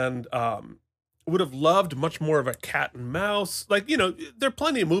 and would have loved much more of a cat and mouse. Like, there are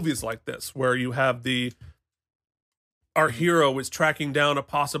plenty of movies like this where you have our hero is tracking down a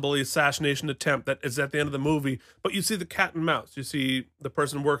possibly assassination attempt that is at the end of the movie, but you see the cat and mouse. You see the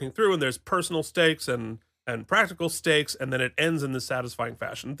person working through, and there's personal stakes and practical stakes, and then it ends in this satisfying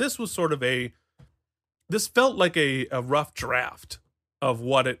fashion. This was sort of this felt like a rough draft of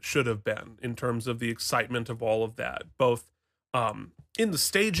what it should have been in terms of the excitement of all of that, both in the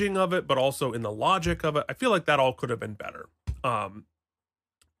staging of it, but also in the logic of it. I feel like that all could have been better.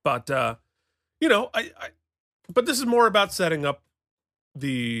 But this is more about setting up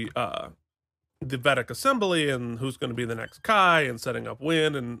the Vedic Assembly and who's going to be the next Kai and setting up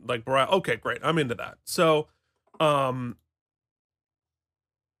Win and like, okay, great. I'm into that. So,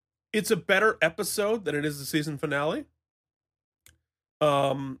 it's a better episode than it is the season finale.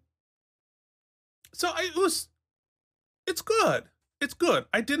 It's good. It's good.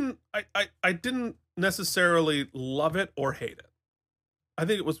 I didn't necessarily love it or hate it. I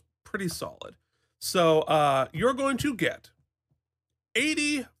think it was pretty solid. So, you're going to get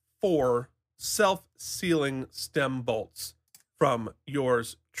 84 self-sealing stem bolts from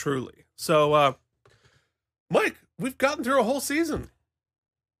yours truly. So, Mike, we've gotten through a whole season.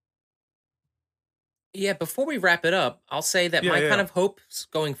 Yeah, before we wrap it up, I'll say that my kind of hopes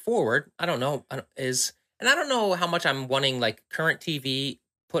going forward, I don't know how much I'm wanting like current TV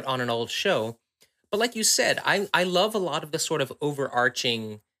put on an old show, but like you said, I love a lot of the sort of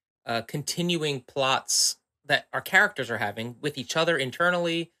overarching, continuing plots that our characters are having with each other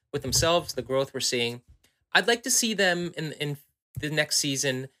internally, with themselves, the growth we're seeing. I'd like to see them in the next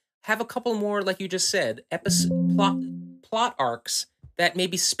season have a couple more, like you just said, plot arcs that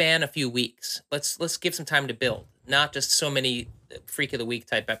maybe span a few weeks. Let's give some time to build, not just so many freak of the week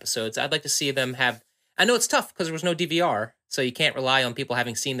type episodes. I'd like to see them have. I know it's tough because there was no DVR, so you can't rely on people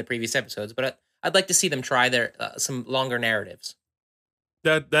having seen the previous episodes. But I'd like to see them try their some longer narratives.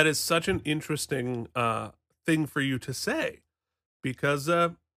 That is such an interesting thing for you to say, because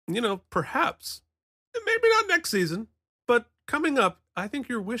perhaps maybe not next season, but coming up, I think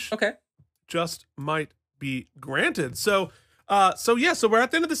your wish just might be granted. So we're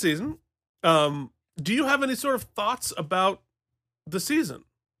at the end of the season. Do you have any sort of thoughts about the season?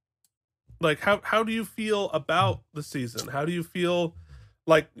 Like, how do you feel about the season? How do you feel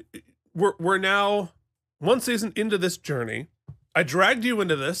like we're now one season into this journey? I dragged you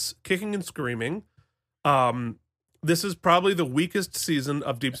into this kicking and screaming. This is probably the weakest season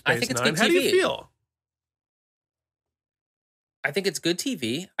of Deep Space Nine. How do you feel? I think it's good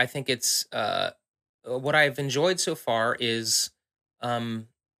TV. I think it's what I've enjoyed so far is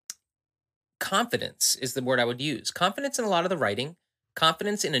confidence is the word I would use. Confidence in a lot of the writing,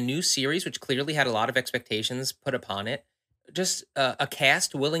 confidence in a new series, which clearly had a lot of expectations put upon it. Just a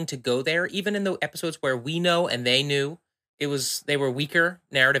cast willing to go there, even in the episodes where we know and they knew they were weaker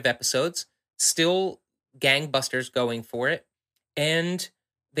narrative episodes, still gangbusters going for it. And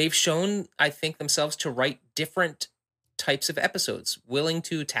they've shown, I think, themselves to write different types of episodes, willing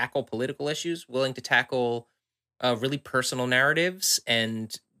to tackle political issues, willing to tackle really personal narratives,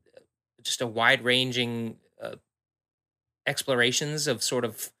 and just a wide-ranging explorations of sort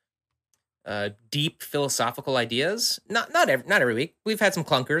of deep philosophical ideas. Not every week. We've had some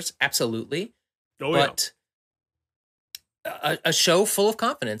clunkers, absolutely. But a show full of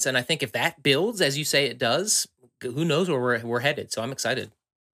confidence, and I think if that builds as you say it does, who knows where we're headed. So I'm excited.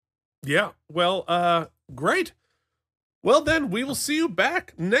 Yeah. Well, great. Well, then we will see you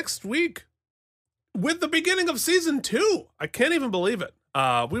back next week with the beginning of season 2. I can't even believe it.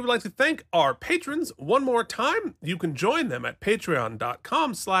 We would like to thank our patrons one more time. You can join them at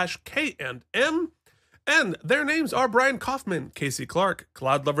patreon.com/KM. And their names are Brian Kaufman, Casey Clark,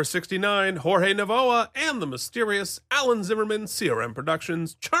 Cloudlover69, Jorge Navoa, and the mysterious Alan Zimmerman, CRM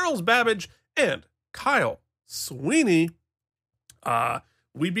Productions, Charles Babbage, and Kyle Sweeney.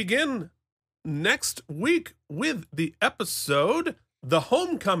 We begin next week with the episode The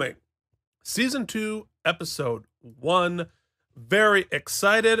Homecoming, Season 2, Episode 1. Very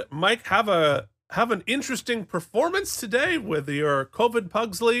excited. Mike, have an interesting performance today with your COVID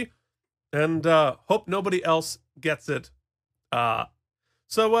Pugsley, and hope nobody else gets it. So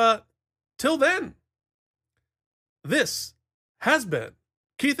till then, this has been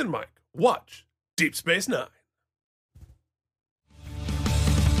Keith and Mike Watch Deep Space Nine.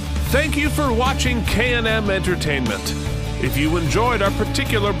 Thank you for watching K&M Entertainment. If you enjoyed our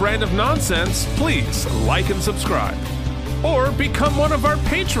particular brand of nonsense, please like and subscribe. Or become one of our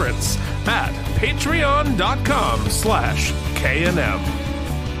patrons at patreon.com/KNM.